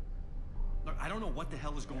 Look, I don't know what the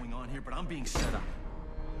hell is going on here, but I'm being set up.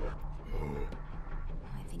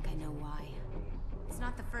 I think I know why. It's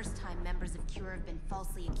not the first time members of Cure have been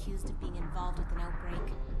falsely accused of being involved with an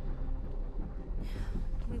outbreak.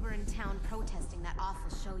 We were in town protesting that awful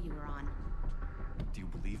show you were on. Do you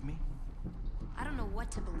believe me? I don't know what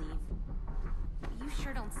to believe. But you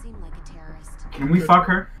sure don't seem like a terrorist. Can we fuck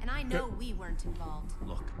her? And I know we weren't involved.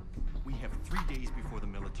 Look, we have 3 days before the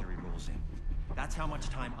military rolls in. That's how much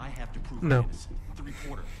time I have to prove No. I'm innocent. The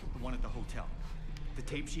reporter, the one at the hotel. The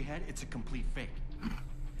tape she had, it's a complete fake.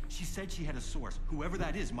 She said she had a source. Whoever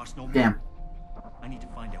that is must know more. Damn. I need to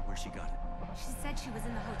find out where she got it. She said she was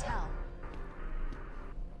in the hotel.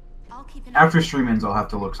 I'll keep an After eye. stream ends, I'll have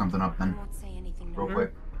to look something up I then. won't say anything Real to her.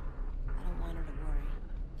 quick. I don't want her to worry.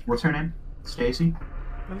 What's her name? Stacy?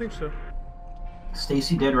 I think so.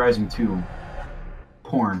 Stacy Dead Rising 2.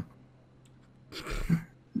 Porn.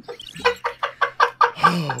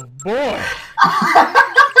 Oh boy.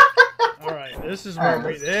 All right, this is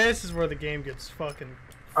where the game gets fucking.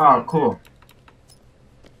 Oh, cool.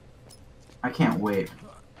 I can't wait.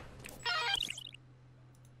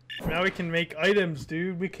 Now we can make items,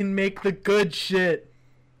 dude. We can make the good shit.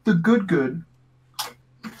 The good.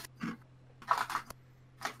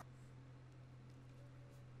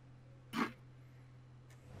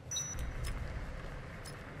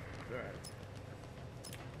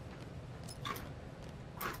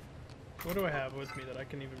 What do I have with me that I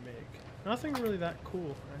can even make? Nothing really that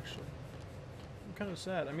cool, actually. I'm kind of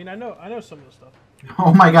sad. I mean, I know some of the stuff.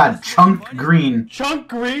 Oh my god, Chunk Green. Chunk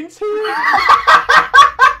Green's here?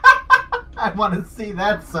 I want to see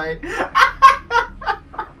that site.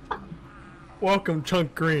 Welcome,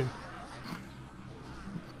 Chunk Green.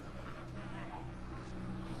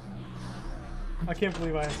 I can't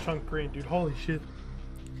believe I have Chunk Green, dude. Holy shit.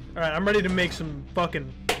 Alright, I'm ready to make some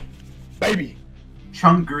fucking baby.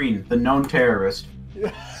 Chunk Green, the known terrorist.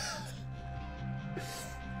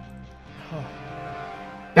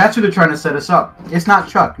 That's who they're trying to set us up. It's not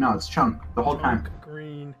Chuck, no, it's Chunk the whole time.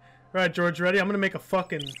 Green. Alright, George, ready? I'm gonna make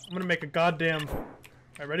a goddamn...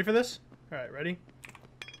 Alright, ready for this? Alright, ready?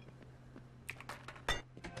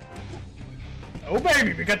 Oh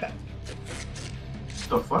baby, we got that!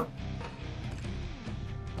 The fuck?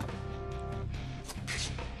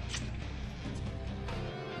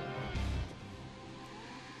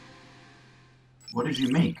 What did you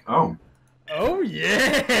make? Oh. Oh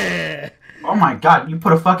yeah! Oh my god, you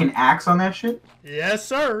put a fucking axe on that shit? Yes,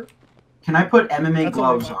 sir! Can I put MMA That's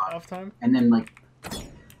gloves only my on? off time. And then, like,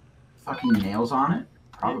 fucking nails on it?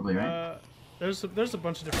 Probably, right? There's a bunch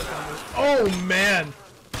of different combos. Oh man!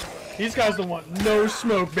 These guys don't want no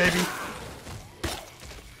smoke, baby.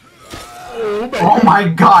 Oh, baby. Oh my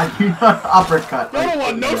god, you uppercut. They don't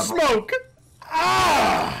want no smoke!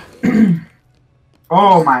 Ah!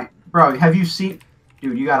 Oh my... Bro, have you seen...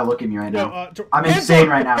 Dude, you gotta look at me right now. I'm insane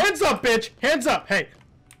right now. Hands up, bitch! Hands up! Hey!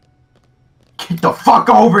 Get the fuck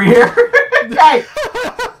over here! Hey!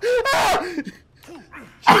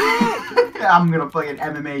 I'm gonna fucking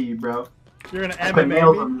MMA you, bro. You're gonna I put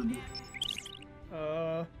nails MMA on me?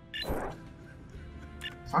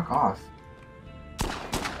 Fuck off.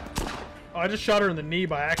 Oh, I just shot her in the knee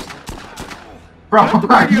by accident. Bro,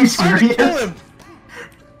 are you serious? Kill him.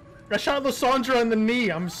 I shot Lysandra in the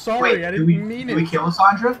knee. I'm sorry. Wait, I didn't mean it. Do we kill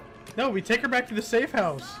Lysandra? No, we take her back to the safe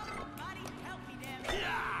house.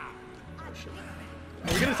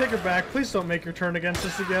 Are we gonna take her back? Please don't make her turn against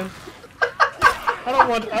us again. I don't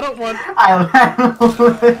want. I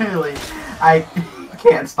literally, I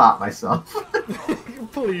can't stop myself.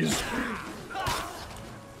 Please.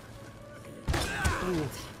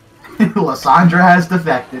 Lysandra has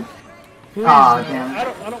defected. Please, Aw, no. damn it.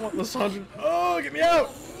 I don't want Lysandra. Oh, get me out!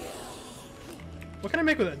 What can I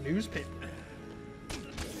make with a newspaper?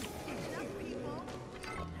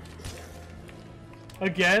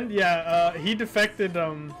 Again? Yeah, he defected,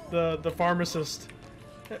 the pharmacist.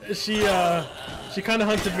 She kind of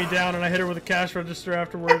hunted me down, and I hit her with a cash register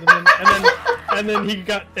afterward, and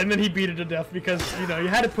then he beat her to death because, you know, you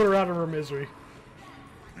had to put her out of her misery.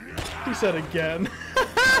 He said again.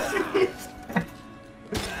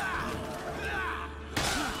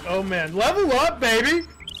 Oh man, level up, baby!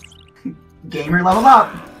 Gamer, level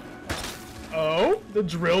up! Oh, the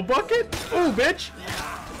drill bucket? Oh, bitch!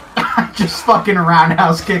 Just fucking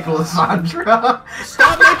roundhouse kick Lysandra.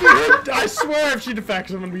 Stop making her. I swear, if she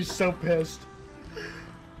defects, I'm gonna be so pissed.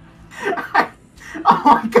 Oh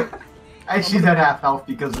my god. She's at half health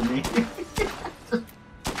because of me.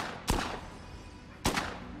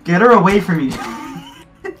 Get her away from me.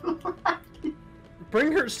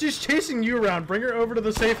 Bring her. She's chasing you around. Bring her over to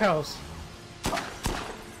the safe house.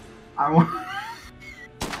 I want.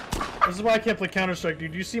 This is why I can't play Counter-Strike,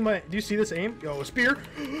 dude. Do you see this aim? Yo, a spear.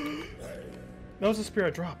 That was a spear I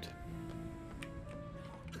dropped.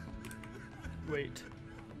 Wait.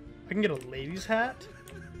 I can get a lady's hat?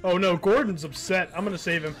 Oh no, Gordon's upset. I'm gonna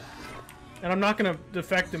save him. And I'm not gonna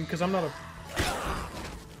defect him because I'm not a...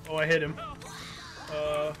 Oh, I hit him.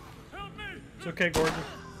 It's okay, Gordon.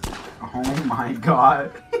 Oh my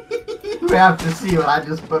god. You have to see what I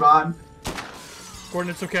just put on. Gordon,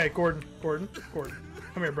 it's okay. Gordon.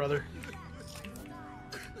 Come here, brother.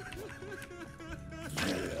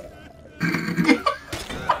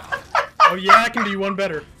 Oh yeah, I can do one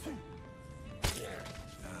better.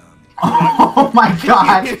 Oh my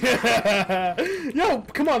god. Yo,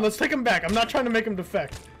 come on, let's take him back. I'm not trying to make him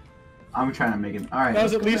defect. I'm trying to make him. Alright. That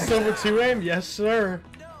was at least over 2 aim? Yes, sir.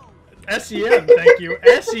 SEM, thank you.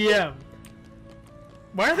 SEM.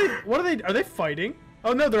 Why are they... Are they fighting?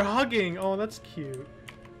 Oh no, they're hugging. Oh, that's cute.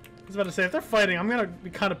 I was about to say, if they're fighting, I'm gonna be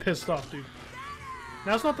kind of pissed off, dude.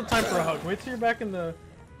 Now's not the time for a hug. Wait till you're back in the...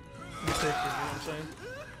 safety, you know what I'm saying?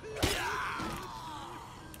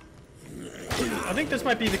 I think this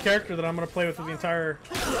might be the character that I'm gonna play with the entire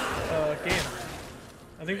game.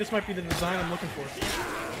 I think this might be the design I'm looking for.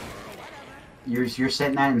 You're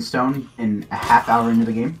setting that in stone in a half hour into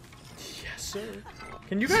the game? Yes, sir.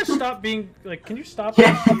 Can you guys stop being like? Can you stop?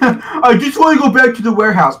 Yeah. I just want to go back to the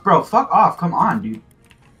warehouse, bro. Fuck off. Come on, dude.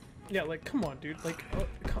 Yeah, like come on, dude. Like,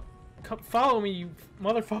 come follow me, you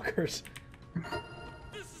motherfuckers.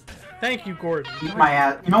 Thank you, Gordon. Eat my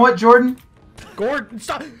ass. You know what, Jordan? Gordon,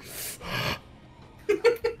 stop.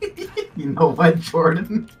 You know what,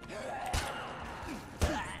 Jordan?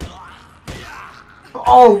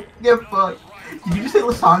 Oh, get fucked. Did you just say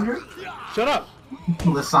Lysandra? Shut up.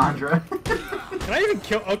 Lysandra. Can I even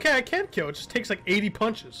kill? Okay, I can kill. It just takes like 80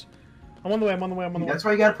 punches. I'm on the way. That's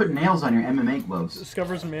why you gotta put nails on your MMA gloves.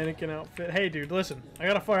 Discovers mannequin outfit. Hey, dude, listen. I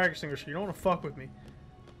got a fire extinguisher. You don't want to fuck with me.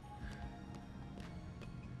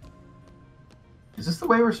 Is this the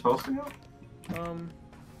way we're supposed to go?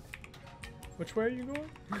 Which way are you going?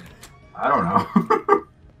 I don't know.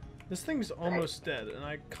 This thing's almost dead, and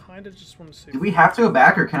I kind of just want to see. Do we have to go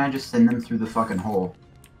back, or can I just send them through the fucking hole?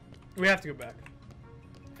 We have to go back.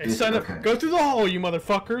 Hey, Yes, son, okay. go through the hole, you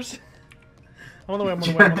motherfuckers. I'm on the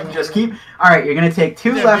way. Just keep. All right, you're gonna take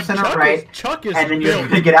two lefts and a right, Chuck is and then built. you're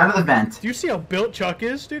gonna get out of the vent. Do you see how built Chuck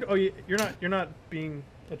is, dude? Oh, you're not being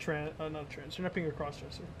a trans. Not a trans. You're not being a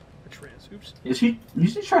crossdresser. A trans. Oops. Is he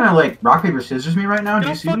trying to like rock paper scissors me right now? Look Do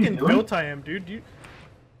how you see what he's fucking doing? built I am, dude.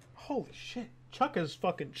 Holy shit. Chuck has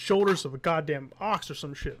fucking shoulders of a goddamn ox or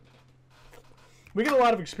some shit. We get a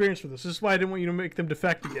lot of experience with this. This is why I didn't want you to make them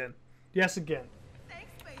defect again. Yes, again.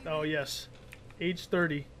 Oh, yes. Age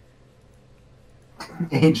 30.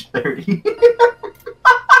 Age 30.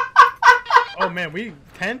 Oh, man,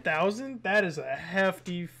 10,000? That is a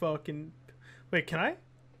hefty fucking... Wait, can I?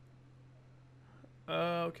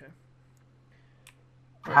 Okay.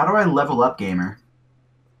 How do I level up, gamer?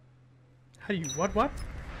 How do you... What?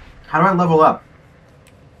 How do I level up?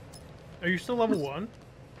 Are you still level 1?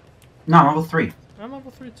 No, I'm level 3. I'm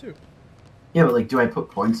level 3 too. Yeah, but like, do I put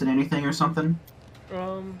points in anything or something?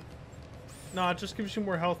 No, it just gives you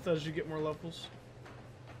more health as you get more levels.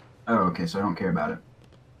 Oh, okay, so I don't care about it.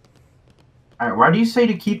 Alright, why do you say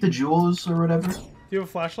to keep the jewels or whatever? Do you have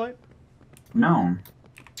a flashlight? No.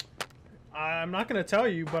 I'm not gonna tell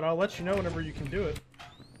you, but I'll let you know whenever you can do it.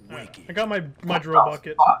 Right, I got my What drill the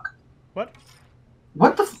bucket. Fuck? What?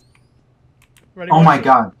 What the? Ready, Oh watch my it.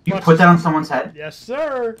 god! You Watch put this. that on someone's head? Yes,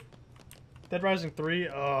 sir. Dead Rising 3.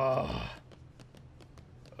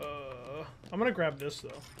 I'm gonna grab this though.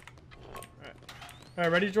 Alright.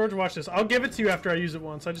 Alright, ready, George? Watch this. I'll give it to you after I use it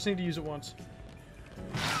once. I just need to use it once.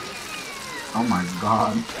 Oh my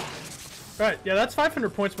god. Alright, yeah, that's 500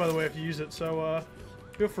 points, by the way, if you use it, so,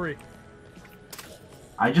 feel free.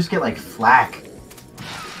 I just get, like, flack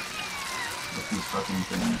with these fucking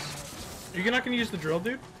things. You're not gonna use the drill,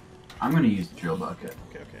 dude? I'm gonna use the drill bucket.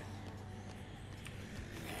 Okay, okay.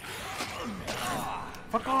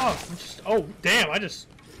 Fuck off! I'm just... Oh, damn, I just...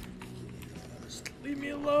 Just leave me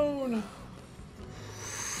alone.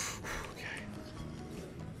 Okay.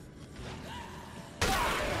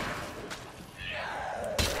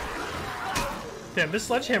 Damn, this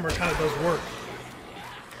sledgehammer kind of does work.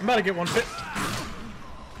 I'm about to get one fit.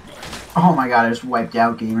 Oh my god, I just wiped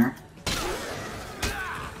out, gamer.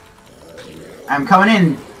 I'm coming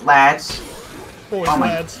in, lads. Boys, oh my,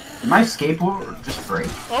 lads. Did my skateboard just break?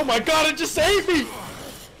 Oh my god, it just saved me!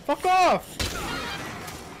 Fuck off!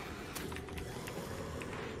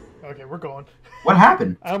 Okay, we're going. What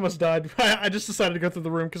happened? I almost died. I just decided to go through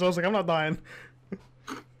the room because I was like, I'm not dying.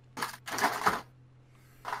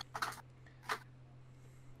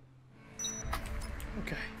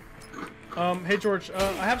 Okay. Hey George,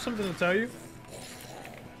 I have something to tell you.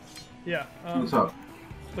 Yeah. What's up?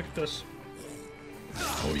 Look at this.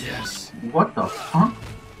 Oh yes. What the fuck?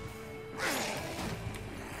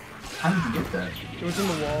 How did you get that? It was in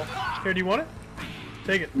the wall. Here, do you want it?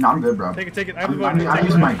 Take it. No, I'm good, bro. Take it, take it. I have the Bowie knife. I'm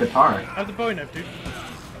using my guitar. I have the Bowie knife, dude.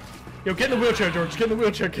 Yo, get in the wheelchair, George. Get in the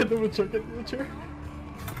wheelchair. Get in the wheelchair. Get in the wheelchair.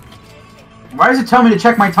 Why does it tell me to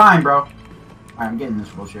check my time, bro? Alright, I'm getting this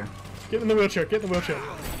wheelchair. Get in the wheelchair. Get in the wheelchair.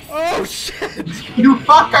 Oh, shit! You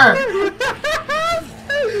fucker!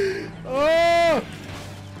 Oh!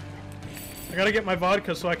 I gotta get my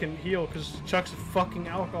vodka so I can heal, because Chuck's a fucking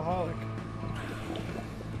alcoholic.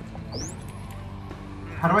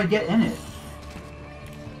 How do I get in it?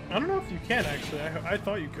 I don't know if you can, actually. I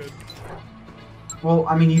thought you could. Well,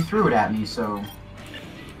 I mean, you threw it at me, so...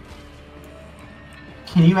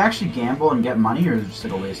 Can you actually gamble and get money, or is it just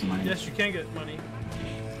like a waste of money? Yes, you can get money.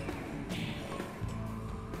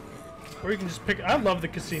 Or you can just pick... I love the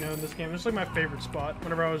casino in this game. It's like my favorite spot.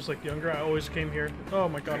 Whenever I was like younger, I always came here. Oh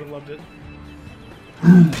my god, I loved it.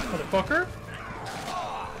 Motherfucker!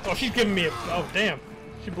 Oh, she's giving me a... Oh, damn.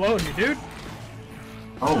 She's blowing you, dude.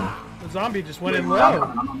 Oh. The zombie just went in Wait, low.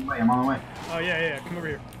 I'm on the way, I'm on the way. Oh, yeah, yeah, come over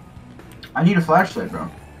here. I need a flashlight, bro.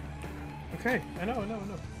 Okay, I know.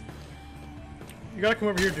 You gotta come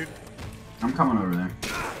over here, dude. I'm coming over there.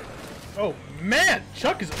 Oh, man!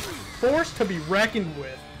 Chuck is a force to be reckoned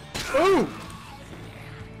with. Ooh!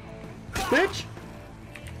 Bitch!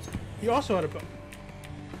 He also had a bow.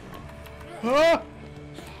 Ah!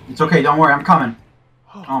 It's okay, don't worry, I'm coming.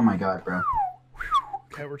 Oh my god, bro.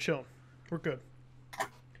 Okay, we're chilling. We're good.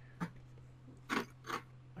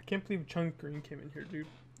 I can't believe Chunk Green came in here, dude.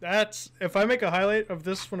 That's... If I make a highlight of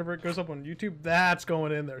this whenever it goes up on YouTube, that's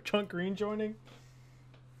going in there. Chunk Green joining.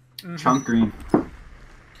 Mm-hmm. Chunk Green. Perfect.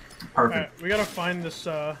 Alright, we gotta find this,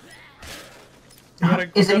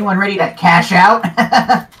 Is anyone ready to cash out?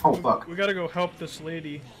 Oh, fuck. We gotta go help this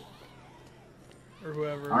lady. Or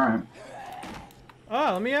whoever. Alright.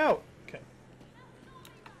 Ah, let me out. Okay.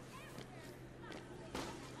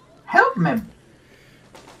 Help me.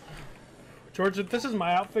 George, if this is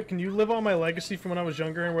my outfit, can you live on my legacy from when I was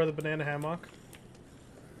younger and wear the banana hammock?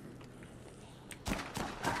 Oh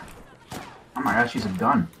my god, she's a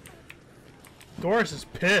gun. Doris is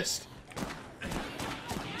pissed.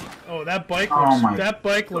 Oh, that bike looks, that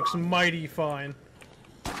bike looks mighty fine.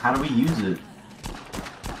 How do we use it?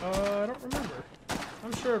 I don't remember.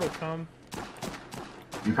 I'm sure it'll come.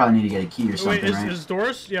 You probably need to get a key or something, wait, right? is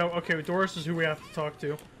Doris? Yeah, okay, Doris is who we have to talk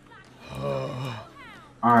to.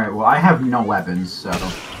 Alright, well, I have no weapons, so...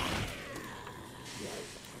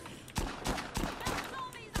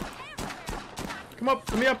 Come up,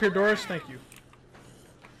 let me up here, Doris. Thank you.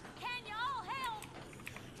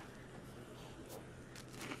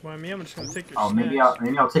 Why me? I'm just gonna take your Oh, maybe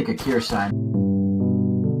I'll take a cure sign.